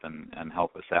come up and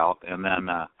help us out. And then,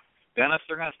 Dennis,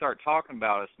 they're going to start talking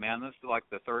about us, man. This is like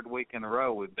the third week in a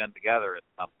row we've been together in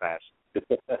some fashion.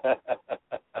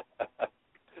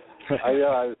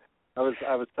 I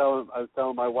was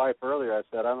telling my wife earlier. I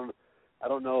said, I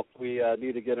don't know if we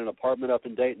need to get an apartment up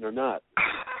in Dayton or not.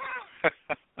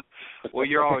 Well,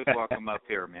 you're always welcome up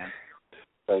here, man.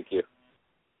 Thank you.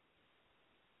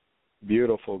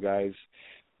 Beautiful, guys.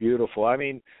 Beautiful. I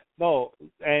mean, no,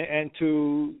 and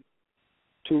to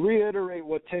reiterate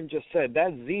what Tim just said,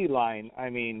 that Z line, I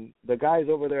mean, the guys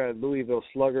over there at Louisville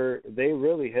Slugger, they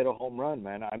really hit a home run,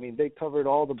 man. I mean, they covered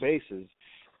all the bases.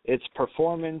 It's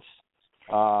performance.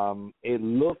 It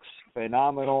looks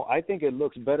phenomenal. I think it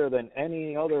looks better than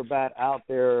any other bat out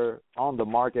there on the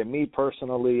market. Me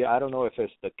personally, I don't know if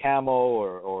it's the camo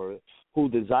or who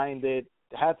designed it.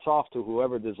 Hats off to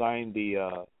whoever designed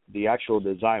the actual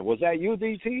design. Was that you,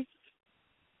 DT?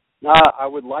 No, I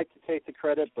would like to take the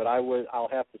credit, but I'll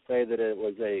have to say that it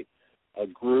was a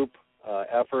group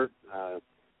effort.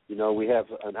 We have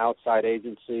an outside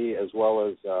agency, as well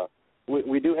as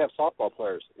we do have softball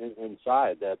players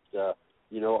inside that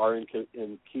are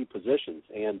in key positions,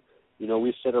 and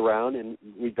we sit around and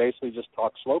we basically just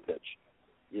talk slow pitch.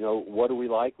 What do we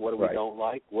like? What do we don't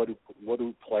like? What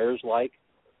do players like?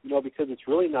 Because it's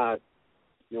really not.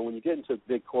 When you get into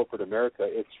big corporate America,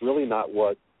 it's really not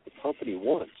what the company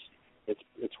wants.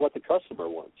 It's what the customer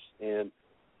wants, and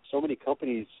so many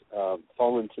companies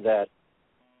fall into that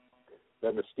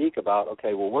mystique about,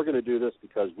 okay, well, we're going to do this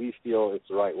because we feel it's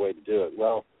the right way to do it.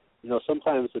 Well,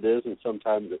 sometimes it is, and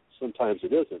sometimes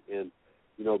it isn't. And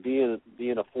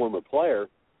being a former player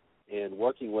and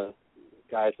working with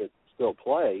guys that still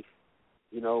play,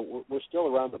 we're still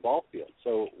around the ball field,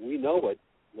 so we know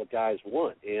what guys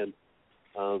want. And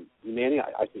Manny,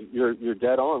 I think you're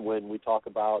dead on when we talk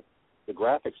about the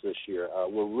graphics this year.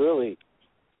 We're really,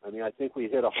 I think we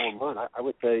hit a home run. I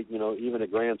would say, even a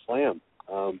grand slam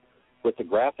with the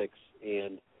graphics.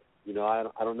 And, I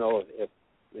don't know if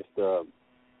the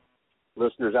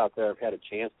listeners out there have had a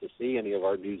chance to see any of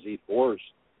our new Z4s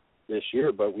this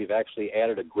year, but we've actually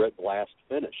added a grit blast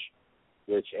finish,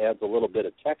 which adds a little bit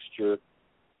of texture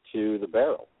to the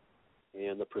barrel.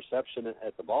 And the perception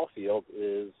at the ball field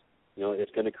is,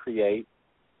 it's going to create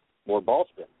more ball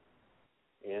spin.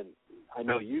 And I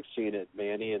know you've seen it,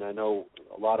 Manny, and I know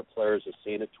a lot of players have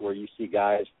seen it, to where you see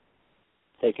guys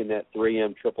taking that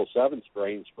 3M 777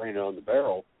 spray and spraying it on the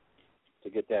barrel to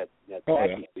get that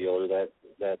tacky feel, or that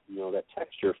that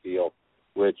texture feel,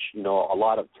 which a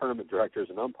lot of tournament directors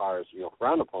and umpires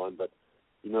frown upon. But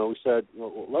we said,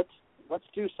 well, let's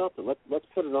do something. Let's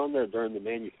put it on there during the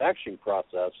manufacturing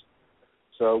process.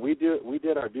 So we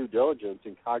did our due diligence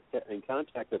and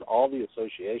contacted all the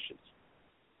associations,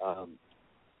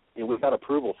 and we got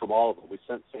approval from all of them. We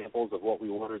sent samples of what we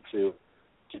wanted to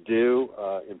do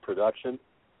in production,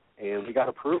 and we got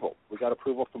approval. We got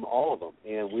approval from all of them,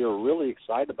 and we were really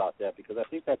excited about that, because I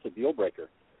think that's a deal breaker.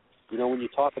 When you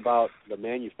talk about the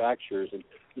manufacturers and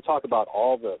you talk about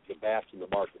all the bats in the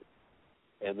market,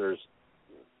 and there's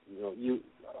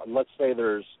let's say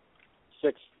there's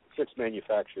six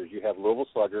manufacturers. You have Louisville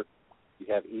Slugger, you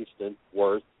have Easton,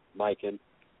 Worth, Mikan,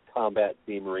 Combat,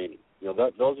 DeMarini.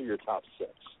 Those are your top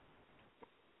six.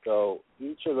 So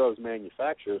each of those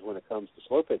manufacturers, when it comes to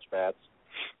slow pitch bats,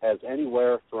 has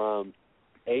anywhere from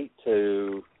 8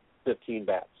 to 15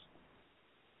 bats.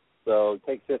 So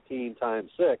take 15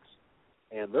 times 6,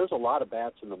 and there's a lot of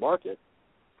bats in the market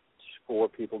for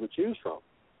people to choose from.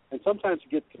 And sometimes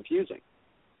it gets confusing.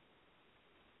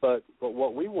 But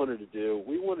what we wanted to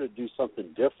do something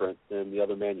different than the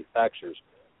other manufacturers.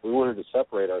 We wanted to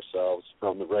separate ourselves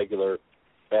from the regular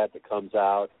bat that comes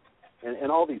out,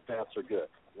 and all these bats are good.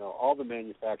 All the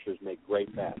manufacturers make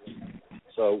great bats.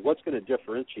 So what's going to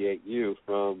differentiate you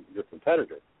from your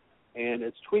competitor? And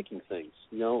it's tweaking things.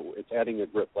 It's adding a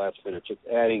grip blast finish. It's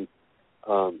adding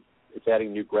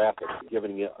new graphics,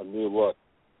 giving it a new look.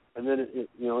 And then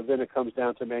it comes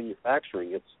down to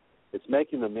manufacturing. It's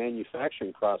making the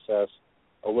manufacturing process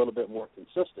a little bit more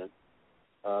consistent,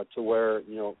 to where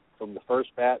from the first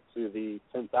bat to the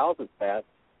 10,000th bat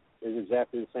is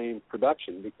exactly the same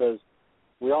production, because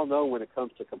we all know when it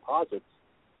comes to composites,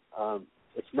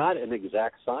 it's not an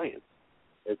exact science.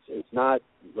 It's not,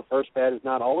 the first bat is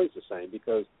not always the same,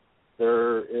 because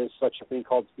there is such a thing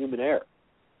called human error,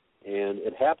 and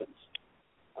it happens.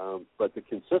 But the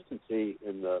consistency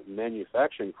in the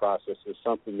manufacturing process is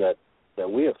something that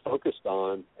we have focused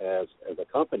on as a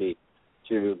company,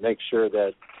 to make sure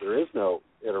that there is no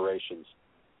iterations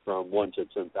from 1 to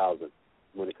 10,000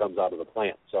 when it comes out of the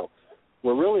plant. So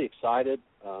we're really excited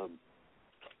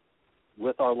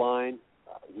with our line.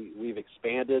 We've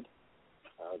expanded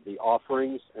the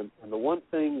offerings, and the one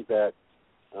thing that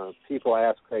people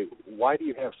ask, hey, why do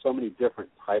you have so many different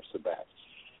types of bats?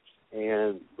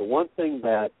 And the one thing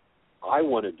that I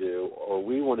want to do, or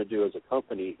we want to do as a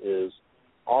company, is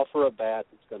offer a bat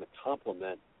that's going to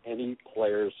complement any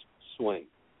player's swing,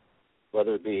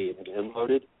 whether it be an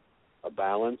end-loaded, a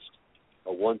balanced,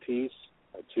 a one-piece,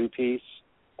 a two-piece,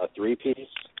 a three-piece,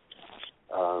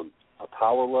 a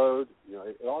power load.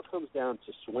 It all comes down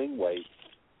to swing weight,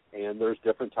 and there's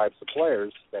different types of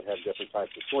players that have different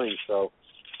types of swings. So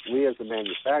we as a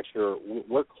manufacturer,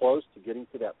 we're close to getting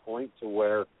to that point to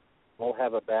where we'll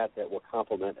have a bat that will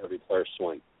complement every player's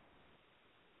swing.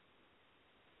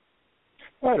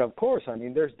 Right, of course. I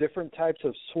mean, there's different types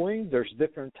of swings. There's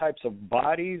different types of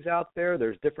bodies out there.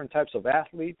 There's different types of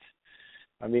athletes.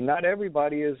 I mean, not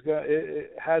everybody has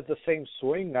the same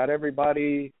swing. Not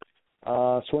everybody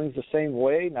swings the same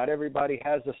way. Not everybody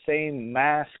has the same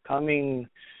mass coming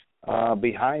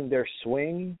behind their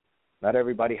swing. Not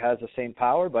everybody has the same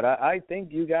power. But I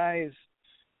think you guys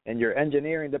and your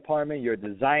engineering department, your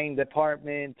design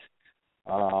department,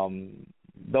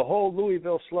 the whole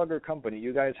Louisville Slugger company,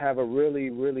 you guys have a really,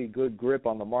 really good grip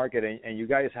on the market, and you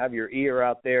guys have your ear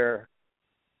out there.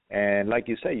 And like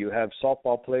you say, you have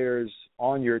softball players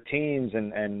on your teams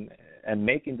and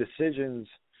making decisions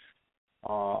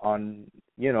on,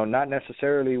 not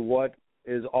necessarily what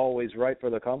is always right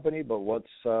for the company, but what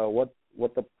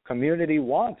the community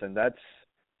wants. And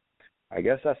I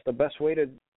guess that's the best way to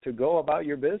go about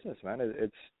your business, man.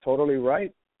 It's totally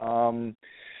right.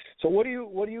 So what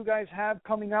do you guys have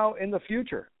coming out in the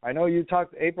future? I know you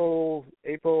talked April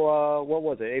what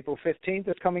was it? April 15th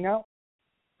is coming out?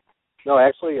 No,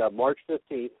 actually March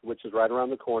 15th, which is right around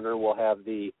the corner, we'll have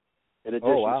in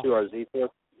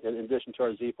addition to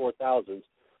our Z4000s,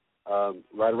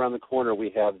 right around the corner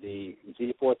we have the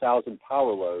Z4000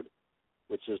 Power Load,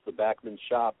 which is the Backman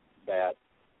Shop bat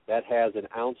that has 1.5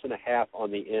 ounces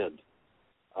on the end.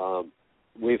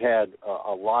 We've had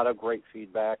a lot of great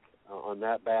feedback on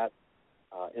that bat.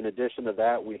 In addition to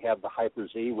that, we have the Hyper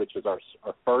Z, which is our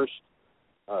first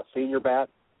senior bat.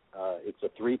 It's a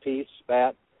three-piece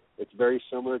bat. It's very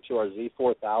similar to our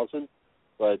Z4000,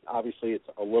 but obviously it's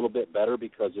a little bit better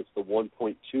because it's the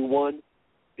 1.21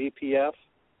 BPF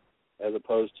as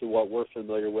opposed to what we're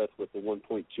familiar with the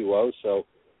 1.20. So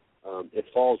It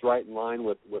falls right in line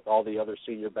with all the other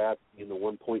senior bats in the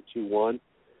 1.21,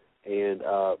 and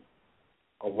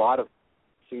a lot of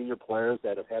senior players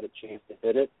that have had a chance to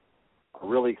hit it are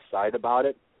really excited about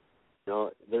it. You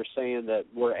know, they're saying that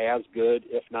we're as good,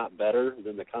 if not better,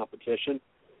 than the competition,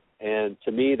 and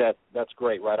to me, that's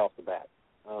great right off the bat.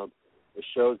 It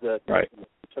shows that we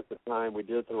took the time, we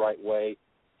did it the right way,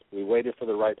 we waited for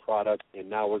the right product, and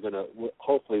now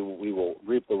hopefully we will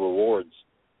reap the rewards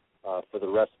for the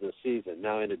rest of the season.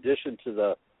 Now, in addition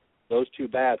to those two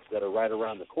bats that are right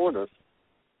around the corner,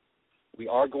 we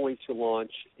are going to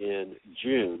launch in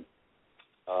June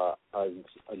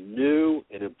a new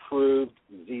and improved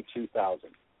Z2000.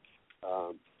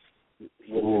 With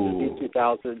the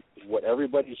Z2000, what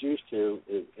everybody's used to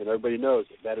is, and everybody knows,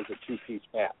 that is a two-piece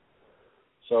bat.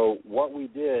 So what we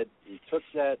did, we took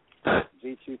that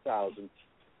Z2000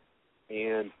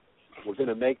 and we're going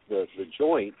to make the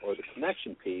joint or the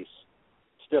connection piece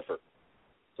stiffer.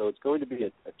 So it's going to be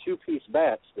a two-piece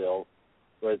bat still,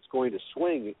 but it's going to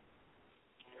swing.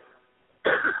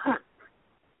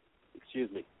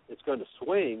 Excuse me. It's going to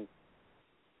swing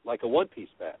like a one-piece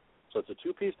bat. So it's a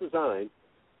two-piece design,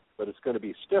 but it's going to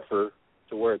be stiffer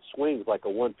to where it swings like a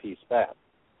one-piece bat.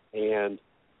 And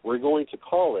we're going to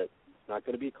call it, it's not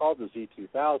going to be called the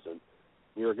Z2000,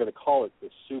 we are going to call it the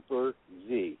Super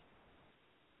Z.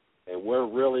 And we're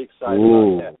really excited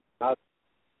about that.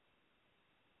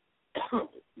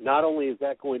 Not only is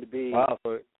that going to be not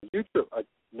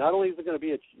only is it going to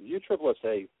be a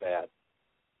USSSA bat,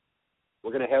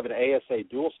 we're going to have an ASA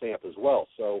dual stamp as well.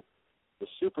 So the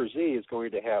Super Z is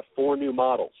going to have 4 new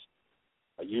models: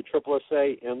 a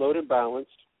USSSA in-load and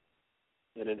balanced,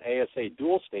 and an ASA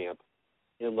dual stamp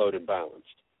in-load and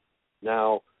balanced.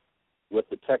 Now, with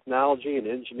the technology and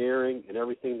engineering and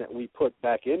everything that we put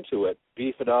back into it,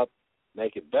 beef it up,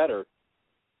 make it better,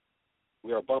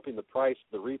 we are bumping the price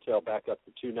of the retail back up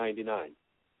to $299.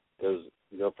 Because,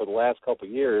 you know, for the last couple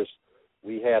of years,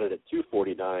 we had it at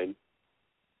 $249,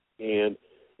 and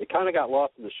it kind of got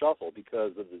lost in the shuffle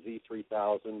because of the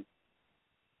Z3000,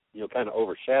 you know, kind of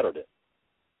overshadowed it,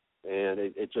 and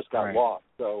it just got lost.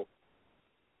 So,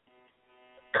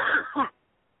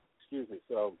 excuse me.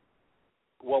 So,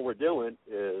 what we're doing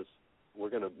is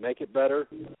we're going to make it better.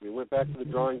 We went back to the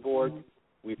drawing board.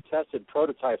 We've tested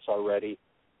prototypes already,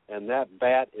 and that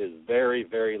bat is very,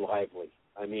 very lively.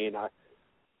 I mean,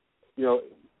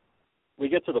 we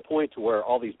get to the point to where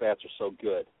all these bats are so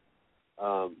good.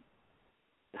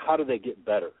 How do they get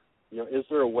better? You know, is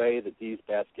there a way that these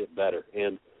bats get better?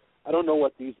 And I don't know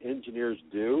what these engineers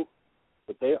do,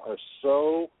 but they are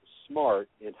so smart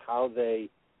in how they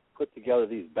put together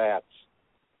these bats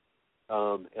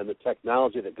and the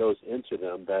technology that goes into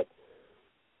them that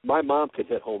my mom could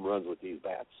hit home runs with these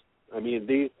bats. I mean,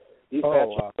 these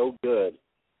bats are so good.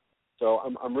 So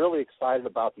I'm really excited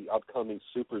about the upcoming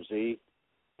Super Z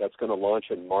that's going to launch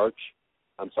in March.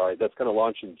 I'm sorry, that's going to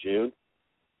launch in June.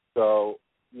 So,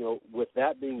 you know, with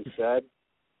that being said,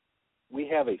 we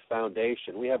have a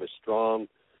foundation. We have a strong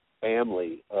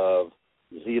family of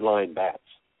Z-line bats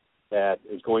that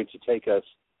is going to take us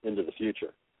into the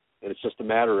future. And it's just a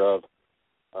matter of,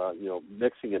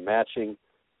 mixing and matching,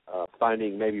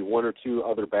 finding maybe 1 or 2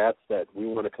 other bats that we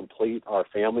want to complete our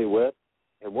family with.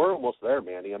 And we're almost there,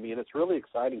 Manny. I mean, it's really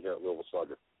exciting here at Louisville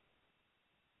Slugger.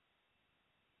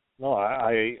 No,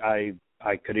 I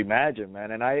could imagine,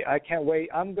 man, and I can't wait.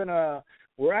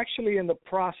 We're actually in the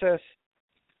process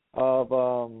of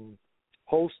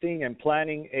hosting and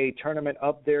planning a tournament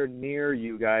up there near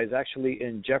you guys, actually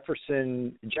in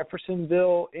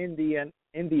Jeffersonville,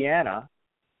 Indiana,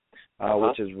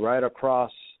 which is right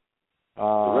across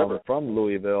from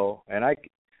Louisville. And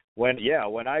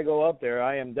when I go up there,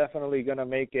 I am definitely going to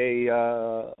make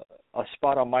a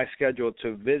spot on my schedule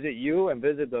to visit you and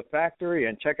visit the factory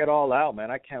and check it all out,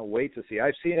 man. I can't wait to see.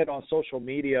 I've seen it on social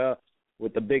media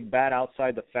with the big bat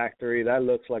outside the factory. That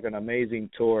looks like an amazing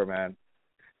tour, man.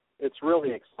 It's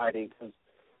really exciting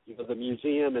because the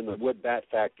museum and the wood bat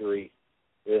factory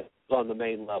is on the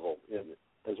main level,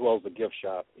 as well as the gift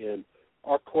shop. And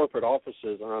our corporate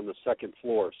offices are on the second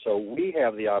floor, so we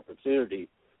have the opportunity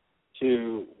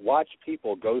to watch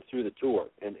people go through the tour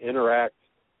and interact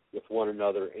with one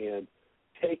another and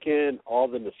take in all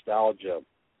the nostalgia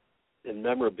and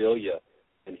memorabilia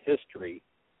and history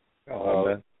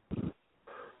of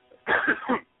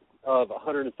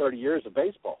 130 years of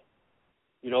baseball.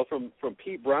 You know, from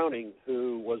Pete Browning,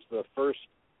 who was the first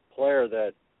player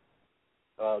that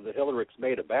the Hillericks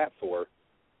made a bat for,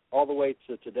 all the way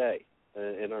to today,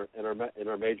 in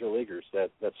our major leaguers that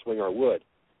swing our wood.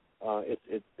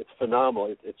 It's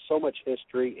phenomenal. It's so much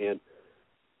history, and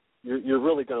you're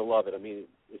really going to love it. I mean,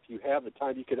 if you have the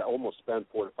time, you could almost spend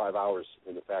 4 to 5 hours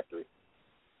in the factory.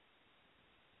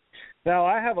 Now,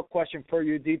 I have a question for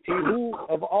you, DT. Who,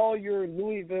 of all your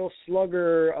Louisville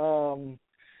Slugger,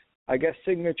 I guess,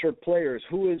 signature players,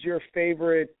 who is your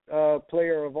favorite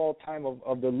player of all time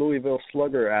of the Louisville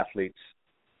Slugger athletes?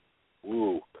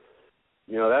 Ooh,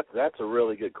 that's a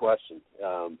really good question.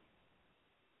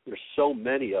 There's so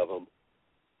many of them.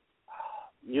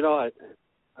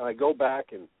 I go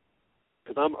back and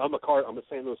because I'm a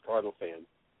St. Louis Cardinal fan,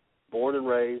 born and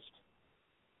raised,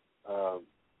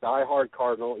 diehard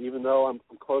Cardinal. Even though I'm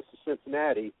close to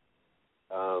Cincinnati,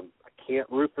 I can't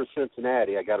root for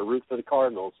Cincinnati. I got to root for the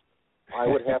Cardinals. I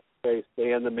would have to say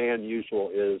Stan the Man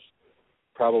Musial is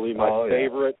probably my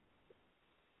favorite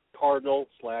Cardinal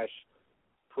 /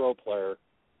 pro player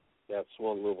that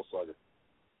swung Louisville Slugger.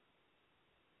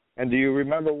 And do you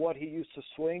remember what he used to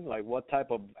swing? Like what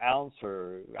type of ounce?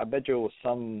 Or I bet you it was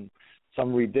some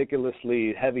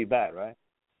ridiculously heavy bat, right?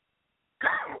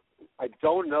 I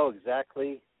don't know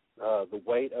exactly the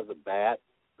weight of the bat,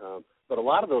 but a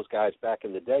lot of those guys back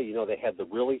in the day, they had the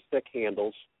really thick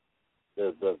handles,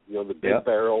 the big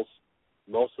barrels.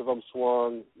 Most of them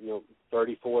swung,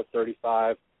 34,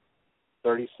 35,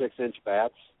 36-inch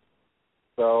bats.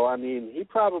 So, I mean, he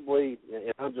probably,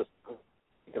 and I'm just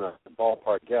taking a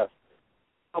ballpark guess,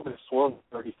 probably swung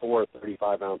 34 or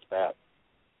 35-ounce bat.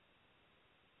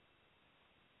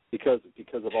 Because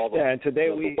of all the and today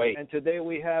the weight.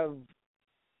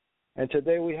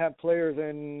 today we have players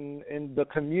in the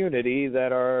community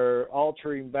that are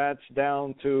altering bats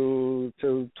down to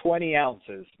 20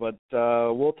 ounces. But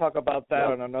we'll talk about that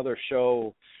on another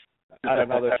show at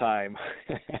another time.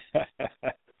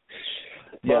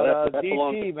 But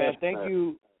DT, man, thank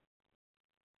you.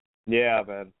 Yeah,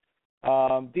 man.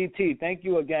 DT, thank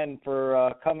you again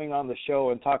for coming on the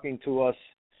show and talking to us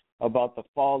about the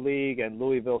Fall League and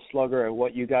Louisville Slugger and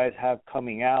what you guys have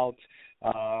coming out.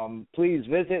 Please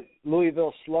visit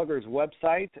Louisville Slugger's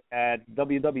website at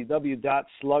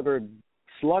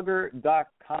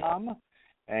www.slugger.com,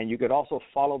 and you could also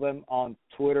follow them on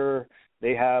Twitter.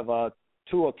 They have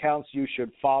 2 accounts you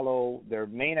should follow. Their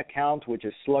main account, which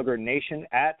is Slugger Nation,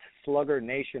 at Slugger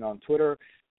Nation on Twitter,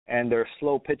 and their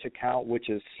slow pitch account, which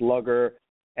is Slugger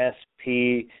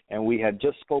SP, and we had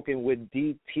just spoken with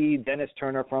DT, Dennis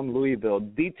Turner from Louisville.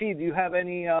 DT, do you have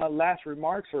any last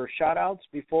remarks or shout-outs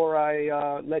before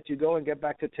I let you go and get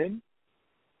back to Tim?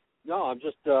 No, I'm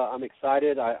just I'm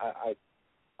excited. I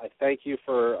thank you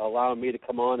for allowing me to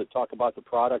come on and talk about the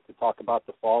product, to talk about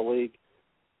the Fall League.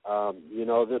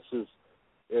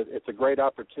 It's a great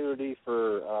opportunity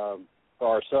for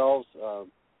ourselves to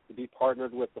be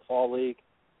partnered with the Fall League,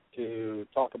 to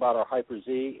talk about our Hyper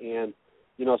Z, and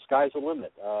sky's the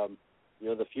limit.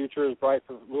 The future is bright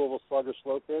for Louisville Slugger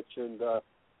slow pitch, and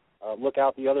look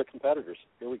out the other competitors.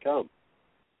 Here we come.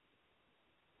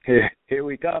 Here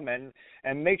we come, and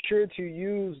make sure to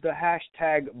use the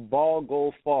hashtag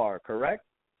 #BallGoFar, correct?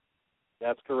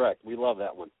 That's correct. We love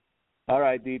that one. All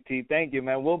right, DT. Thank you,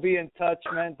 man. We'll be in touch,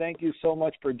 man. Thank you so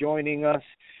much for joining us,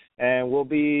 and we'll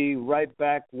be right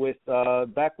back with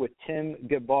Tim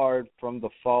Gibbard from the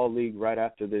Fall League right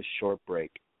after this short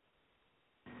break.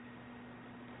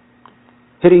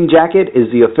 Hitting Jacket is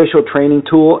the official training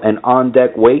tool and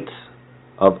on-deck weights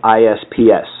of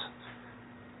ISPS.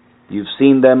 You've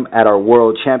seen them at our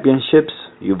World Championships.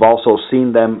 You've also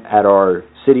seen them at our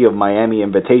City of Miami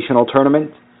Invitational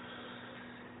Tournament.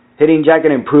 Hitting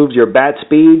Jacket improves your bat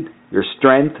speed, your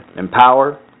strength and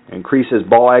power, increases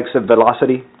ball exit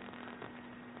velocity.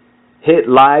 Hit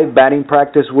live batting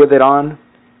practice with it on.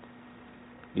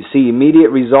 You see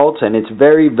immediate results, and it's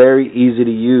very, very easy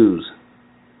to use.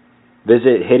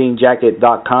 Visit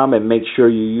hittingjacket.com and make sure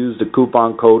you use the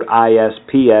coupon code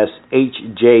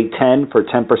ISPSHJ10 for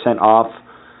 10% off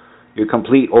your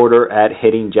complete order at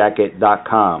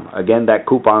hittingjacket.com. Again, that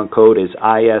coupon code is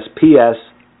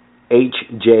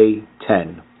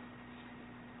ISPSHJ10.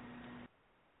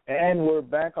 And we're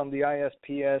back on the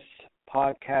ISPS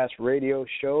podcast radio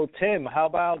show. Tim, how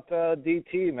about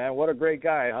DT, man? What a great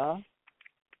guy, huh?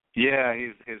 Yeah,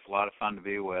 he's a lot of fun to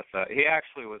be with. He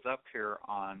actually was up here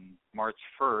on March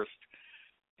 1st,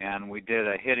 and we did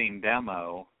a hitting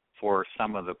demo for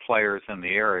some of the players in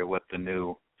the area with the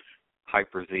new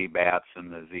Hyper Z bats and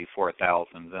the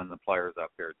Z4000s, and the players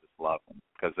up here just love them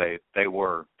because they're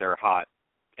hot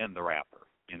in the wrapper,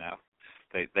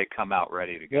 They come out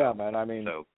ready to go. Yeah, man. I mean,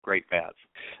 so great bats.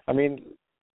 I mean,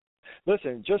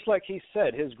 listen, just like he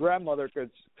said, his grandmother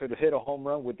could hit a home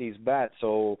run with these bats,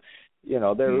 so.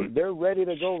 They're ready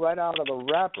to go right out of the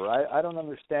wrapper. I don't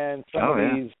understand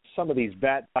some of these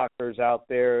bat doctors out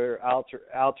there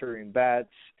altering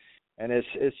bats and it's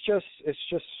just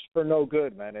for no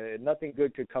good, man. Nothing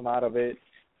good could come out of it.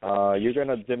 You're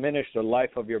gonna diminish the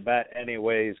life of your bat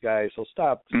anyways, guys. So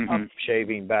stop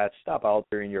shaving bats. Stop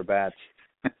altering your bats.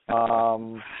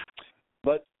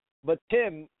 But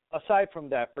Tim, aside from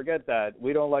that, forget that.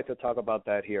 We don't like to talk about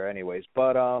that here, anyways.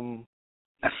 But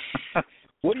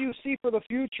what do you see for the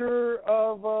future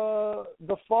of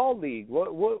the Fall League?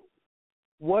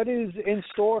 What is in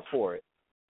store for it?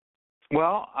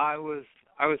 Well, I was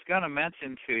going to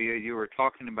mention to you. You were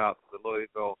talking about the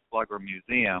Louisville Slugger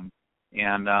Museum,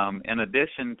 and in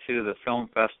addition to the film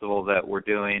festival that we're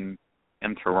doing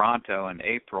in Toronto in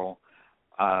April,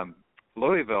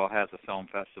 Louisville has a film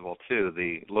festival too,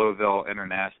 the Louisville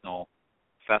International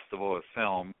Festival of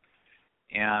Film.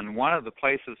 And one of the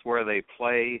places where they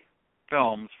play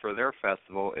films for their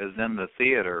festival is in the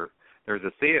theater. There's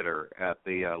a theater at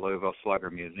the Louisville Slugger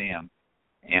Museum.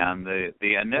 And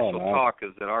the initial talk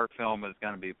is that our film is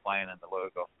going to be playing in the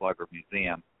Louisville Slugger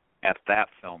Museum at that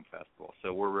film festival.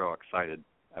 So we're real excited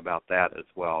about that as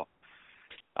well.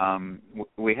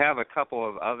 We have a couple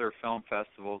of other film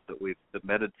festivals that we've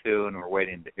submitted to and we're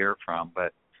waiting to hear from.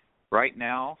 But right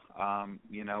now,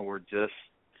 we're just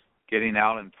getting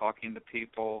out and talking to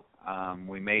people.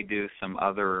 We may do some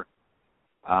other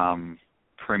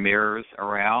premieres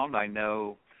around. I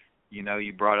know,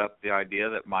 you brought up the idea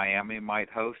that Miami might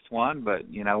host one, but,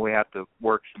 we have to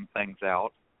work some things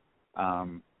out.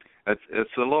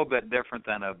 It's a little bit different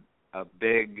than a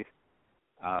big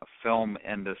film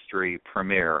industry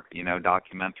premiere.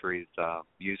 Documentaries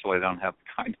usually don't have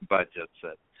the kind of budgets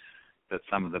that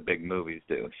some of the big movies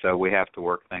do. So we have to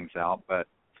work things out. But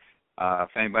if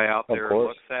anybody out there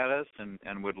looks at us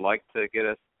and would like to get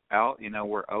us out,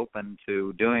 we're open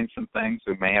to doing some things.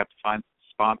 We may have to find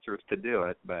sponsors to do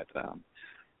it, but,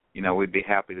 we'd be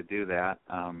happy to do that.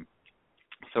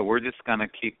 So we're just going to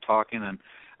keep talking. And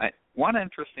one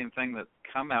interesting thing that's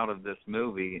come out of this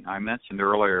movie, I mentioned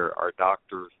earlier, our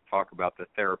doctors talk about the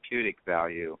therapeutic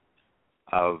value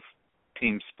of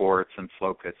team sports and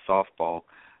slow pitch softball.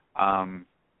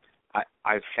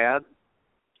 I've had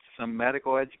some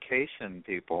medical education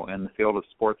people in the field of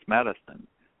sports medicine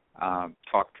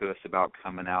talk to us about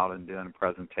coming out and doing a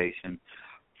presentation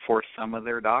for some of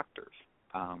their doctors.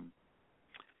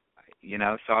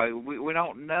 So we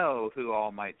don't know who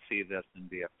all might see this and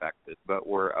be affected, but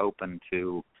we're open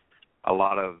to a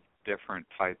lot of different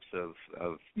types of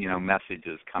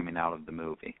messages coming out of the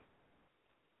movie.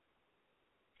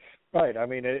 Right. I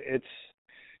mean, it's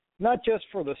not just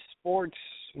for the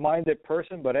sports-minded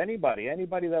person, but anybody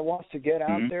that wants to get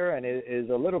out there and is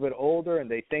a little bit older and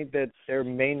they think that there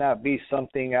may not be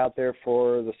something out there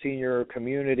for the senior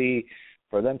community,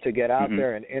 for them to get out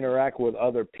there and interact with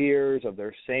other peers of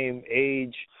their same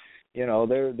age.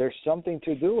 There's something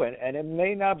to do, and it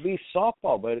may not be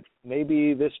softball, but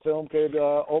maybe this film could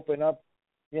open up,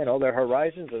 their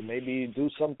horizons and maybe do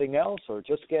something else or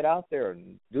just get out there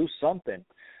and do something.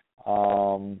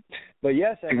 But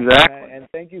yes, exactly. And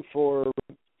thank you for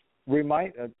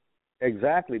thank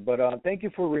you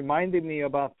for reminding me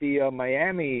about the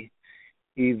Miami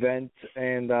event,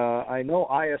 and I know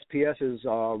ISPS is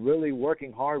really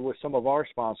working hard with some of our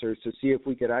sponsors to see if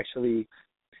we could actually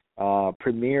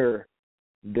premiere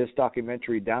this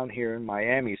documentary down here in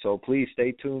Miami. So please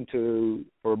stay tuned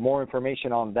for more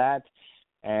information on that.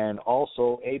 And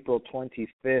also April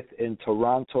 25th in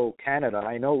Toronto, Canada.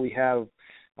 I know we have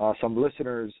some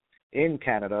listeners in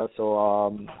Canada,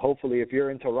 so hopefully if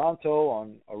you're in Toronto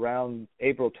on around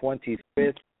April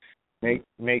 25th,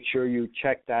 make sure you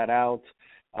check that out.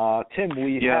 Tim,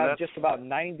 we have just about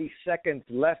 90 seconds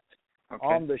left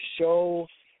on the show.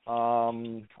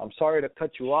 I'm sorry to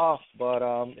cut you off, but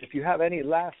if you have any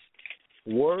last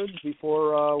words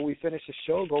before we finish the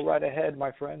show, go right ahead,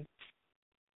 my friend.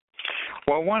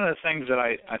 Well, one of the things that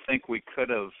I think we could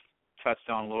have touched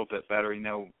on a little bit better,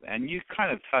 and you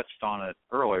kind of touched on it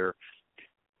earlier,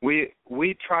 we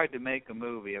tried to make a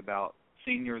movie about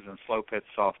seniors and slow pitch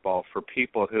softball for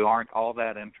people who aren't all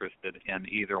that interested in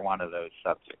either one of those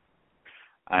subjects.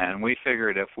 And we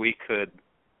figured if we could,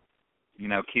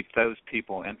 keep those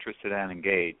people interested and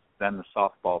engaged, then the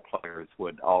softball players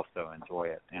would also enjoy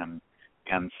it. And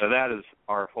so that is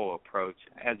our whole approach.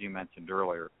 As you mentioned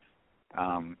earlier,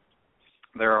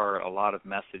 there are a lot of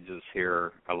messages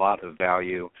here, a lot of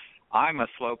value. I'm a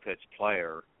slow pitch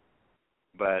player,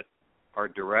 but our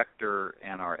director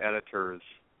and our editors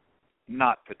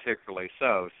not particularly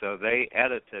so. So they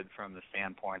edited from the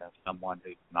standpoint of someone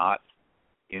who's not,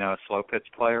 a slow pitch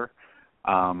player.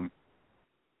 And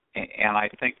I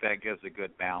think that gives a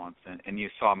good balance. And you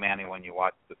saw, Manny, when you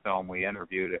watched the film, we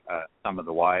interviewed some of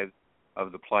the wives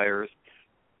of the players.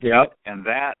 Yep. And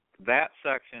that that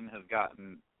section has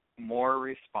gotten more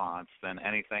response than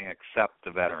anything except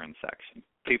the veteran section.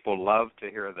 People love to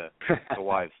hear the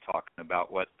wives talking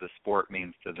about what the sport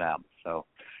means to them. So,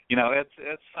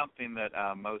 it's something that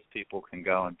most people can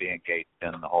go and be engaged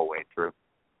in the whole way through.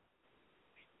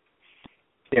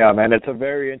 Yeah, man, it's a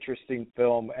very interesting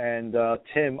film. And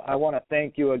Tim, I want to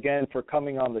thank you again for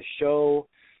coming on the show.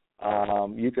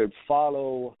 You could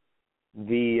follow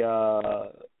the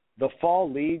Fall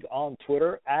League on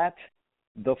Twitter at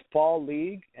The Fall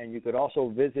League, and you could also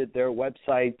visit their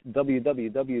website,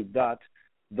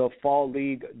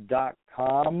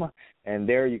 www.thefallleague.com, and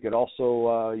there you could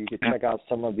also check out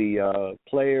some of the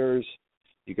players.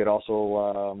 You could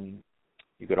also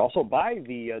buy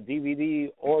the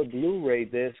DVD or Blu-ray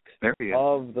disc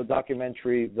of the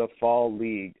documentary The Fall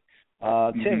League.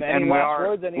 Tim, any last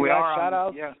words? Any last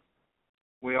shout-outs? Yeah.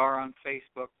 We are on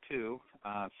Facebook, too,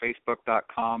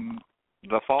 facebook.com,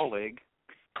 The Fall League.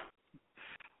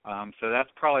 So that's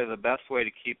probably the best way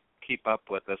to keep up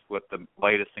with us, with the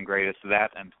latest and greatest,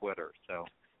 that and Twitter. So,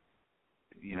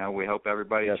 we hope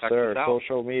everybody checks us out.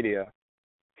 Social media.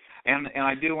 And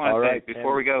I do want to say,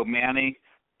 before we go, Manny,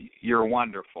 you're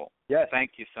wonderful. Yes.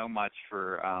 Thank you so much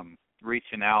for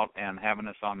reaching out and having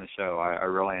us on the show. I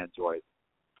really enjoyed it.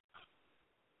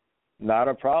 Not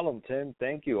a problem, Tim.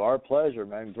 Thank you. Our pleasure,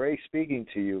 man. Great speaking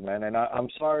to you, man. And I'm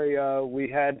sorry we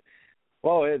had,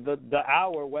 the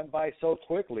hour went by so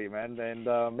quickly, man. And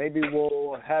maybe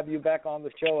we'll have you back on the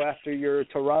show after your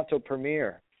Toronto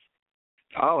premiere.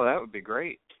 Oh, that would be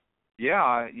great.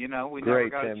 Yeah, we never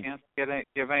got Tim. a chance to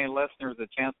give any listeners a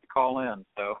chance to call in.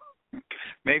 So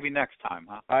maybe next time,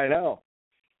 huh? I know.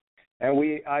 And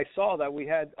I saw that we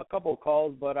had a couple of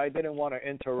calls, but I didn't want to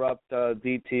interrupt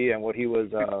DT and what he was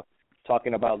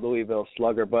talking about Louisville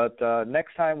Slugger. But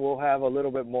next time we'll have a little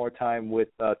bit more time with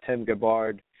Tim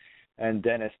Gabbard and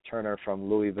Dennis Turner from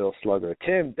Louisville Slugger.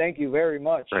 Tim, thank you very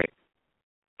much. Great.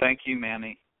 Thank you,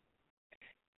 Manny.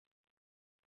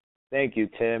 Thank you,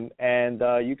 Tim. And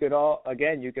you could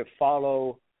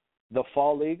follow The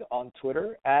Fall League on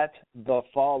Twitter at The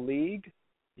Fall League.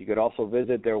 You could also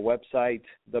visit their website,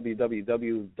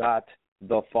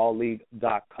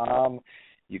 www.thefallleague.com.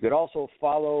 You could also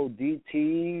follow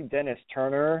DT, Dennis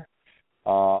Turner,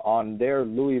 on their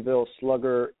Louisville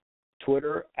Slugger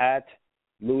Twitter at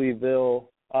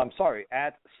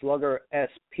Slugger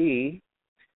SP,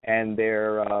 and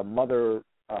their mother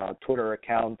Twitter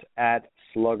account at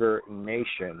Slugger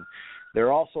Nation.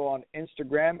 They're also on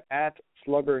Instagram at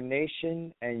Slugger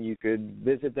Nation, and you could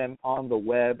visit them on the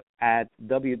web at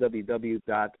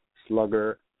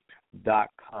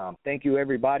www.slugger.com. Thank you,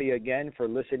 everybody, again for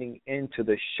listening into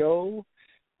the show.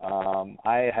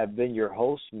 I have been your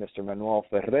host, Mr. Manuel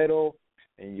Ferrero,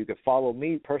 and you can follow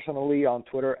me personally on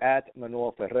Twitter at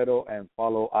Manuel Ferrero and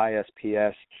follow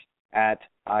ISPS at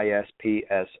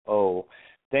ISPSO.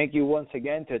 Thank you once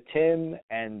again to Tim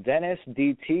and Dennis,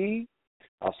 DT.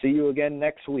 I'll see you again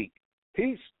next week.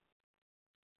 Peace.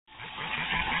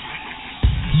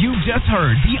 You just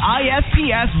heard the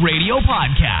ISPS Radio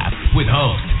Podcast with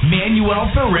host Manuel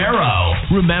Ferrero.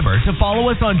 Remember to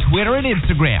follow us on Twitter and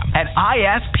Instagram at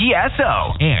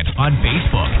ISPSO and on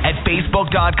Facebook at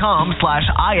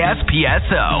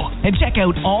facebook.com/ISPSO. And check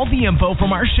out all the info from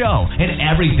our show and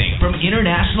everything from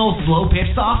International Slow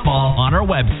Pitch Softball on our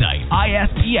website,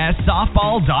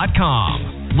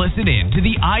 ISPSsoftball.com. Listen in to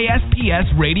the ISPS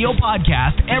Radio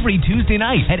Podcast every Tuesday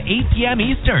night at 8 p.m.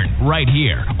 Eastern, right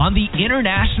here on the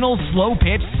International Slow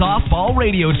Pitch Softball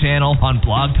Radio channel on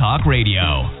Blog Talk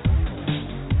Radio.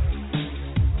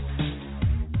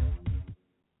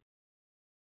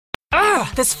 Ugh,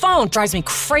 this phone drives me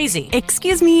crazy.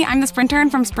 Excuse me, I'm the Sprint intern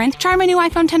from Sprint. Try my new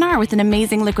iPhone XR with an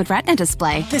amazing liquid retina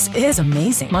display. This is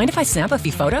amazing. Mind if I snap a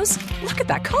few photos? Look at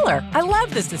that color. I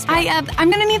love this display. I'm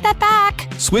gonna need that back.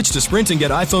 Switch to Sprint and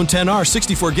get iPhone XR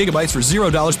 64 gigabytes for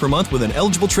 $0 per month with an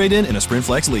eligible trade-in and a Sprint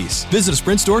Flex lease. Visit a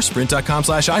Sprint store,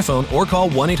 sprint.com/iPhone, or call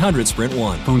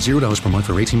 1-800-SPRINT1. Phone $0 per month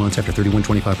for 18 months after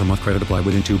 $31.25 per month. Credit applied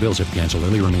within 2 bills. If cancel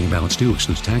early, remaining balance due.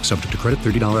 Excludes tax, subject to credit,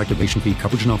 $30 activation fee.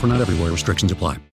 Coverage and offer not everywhere. Restrictions apply.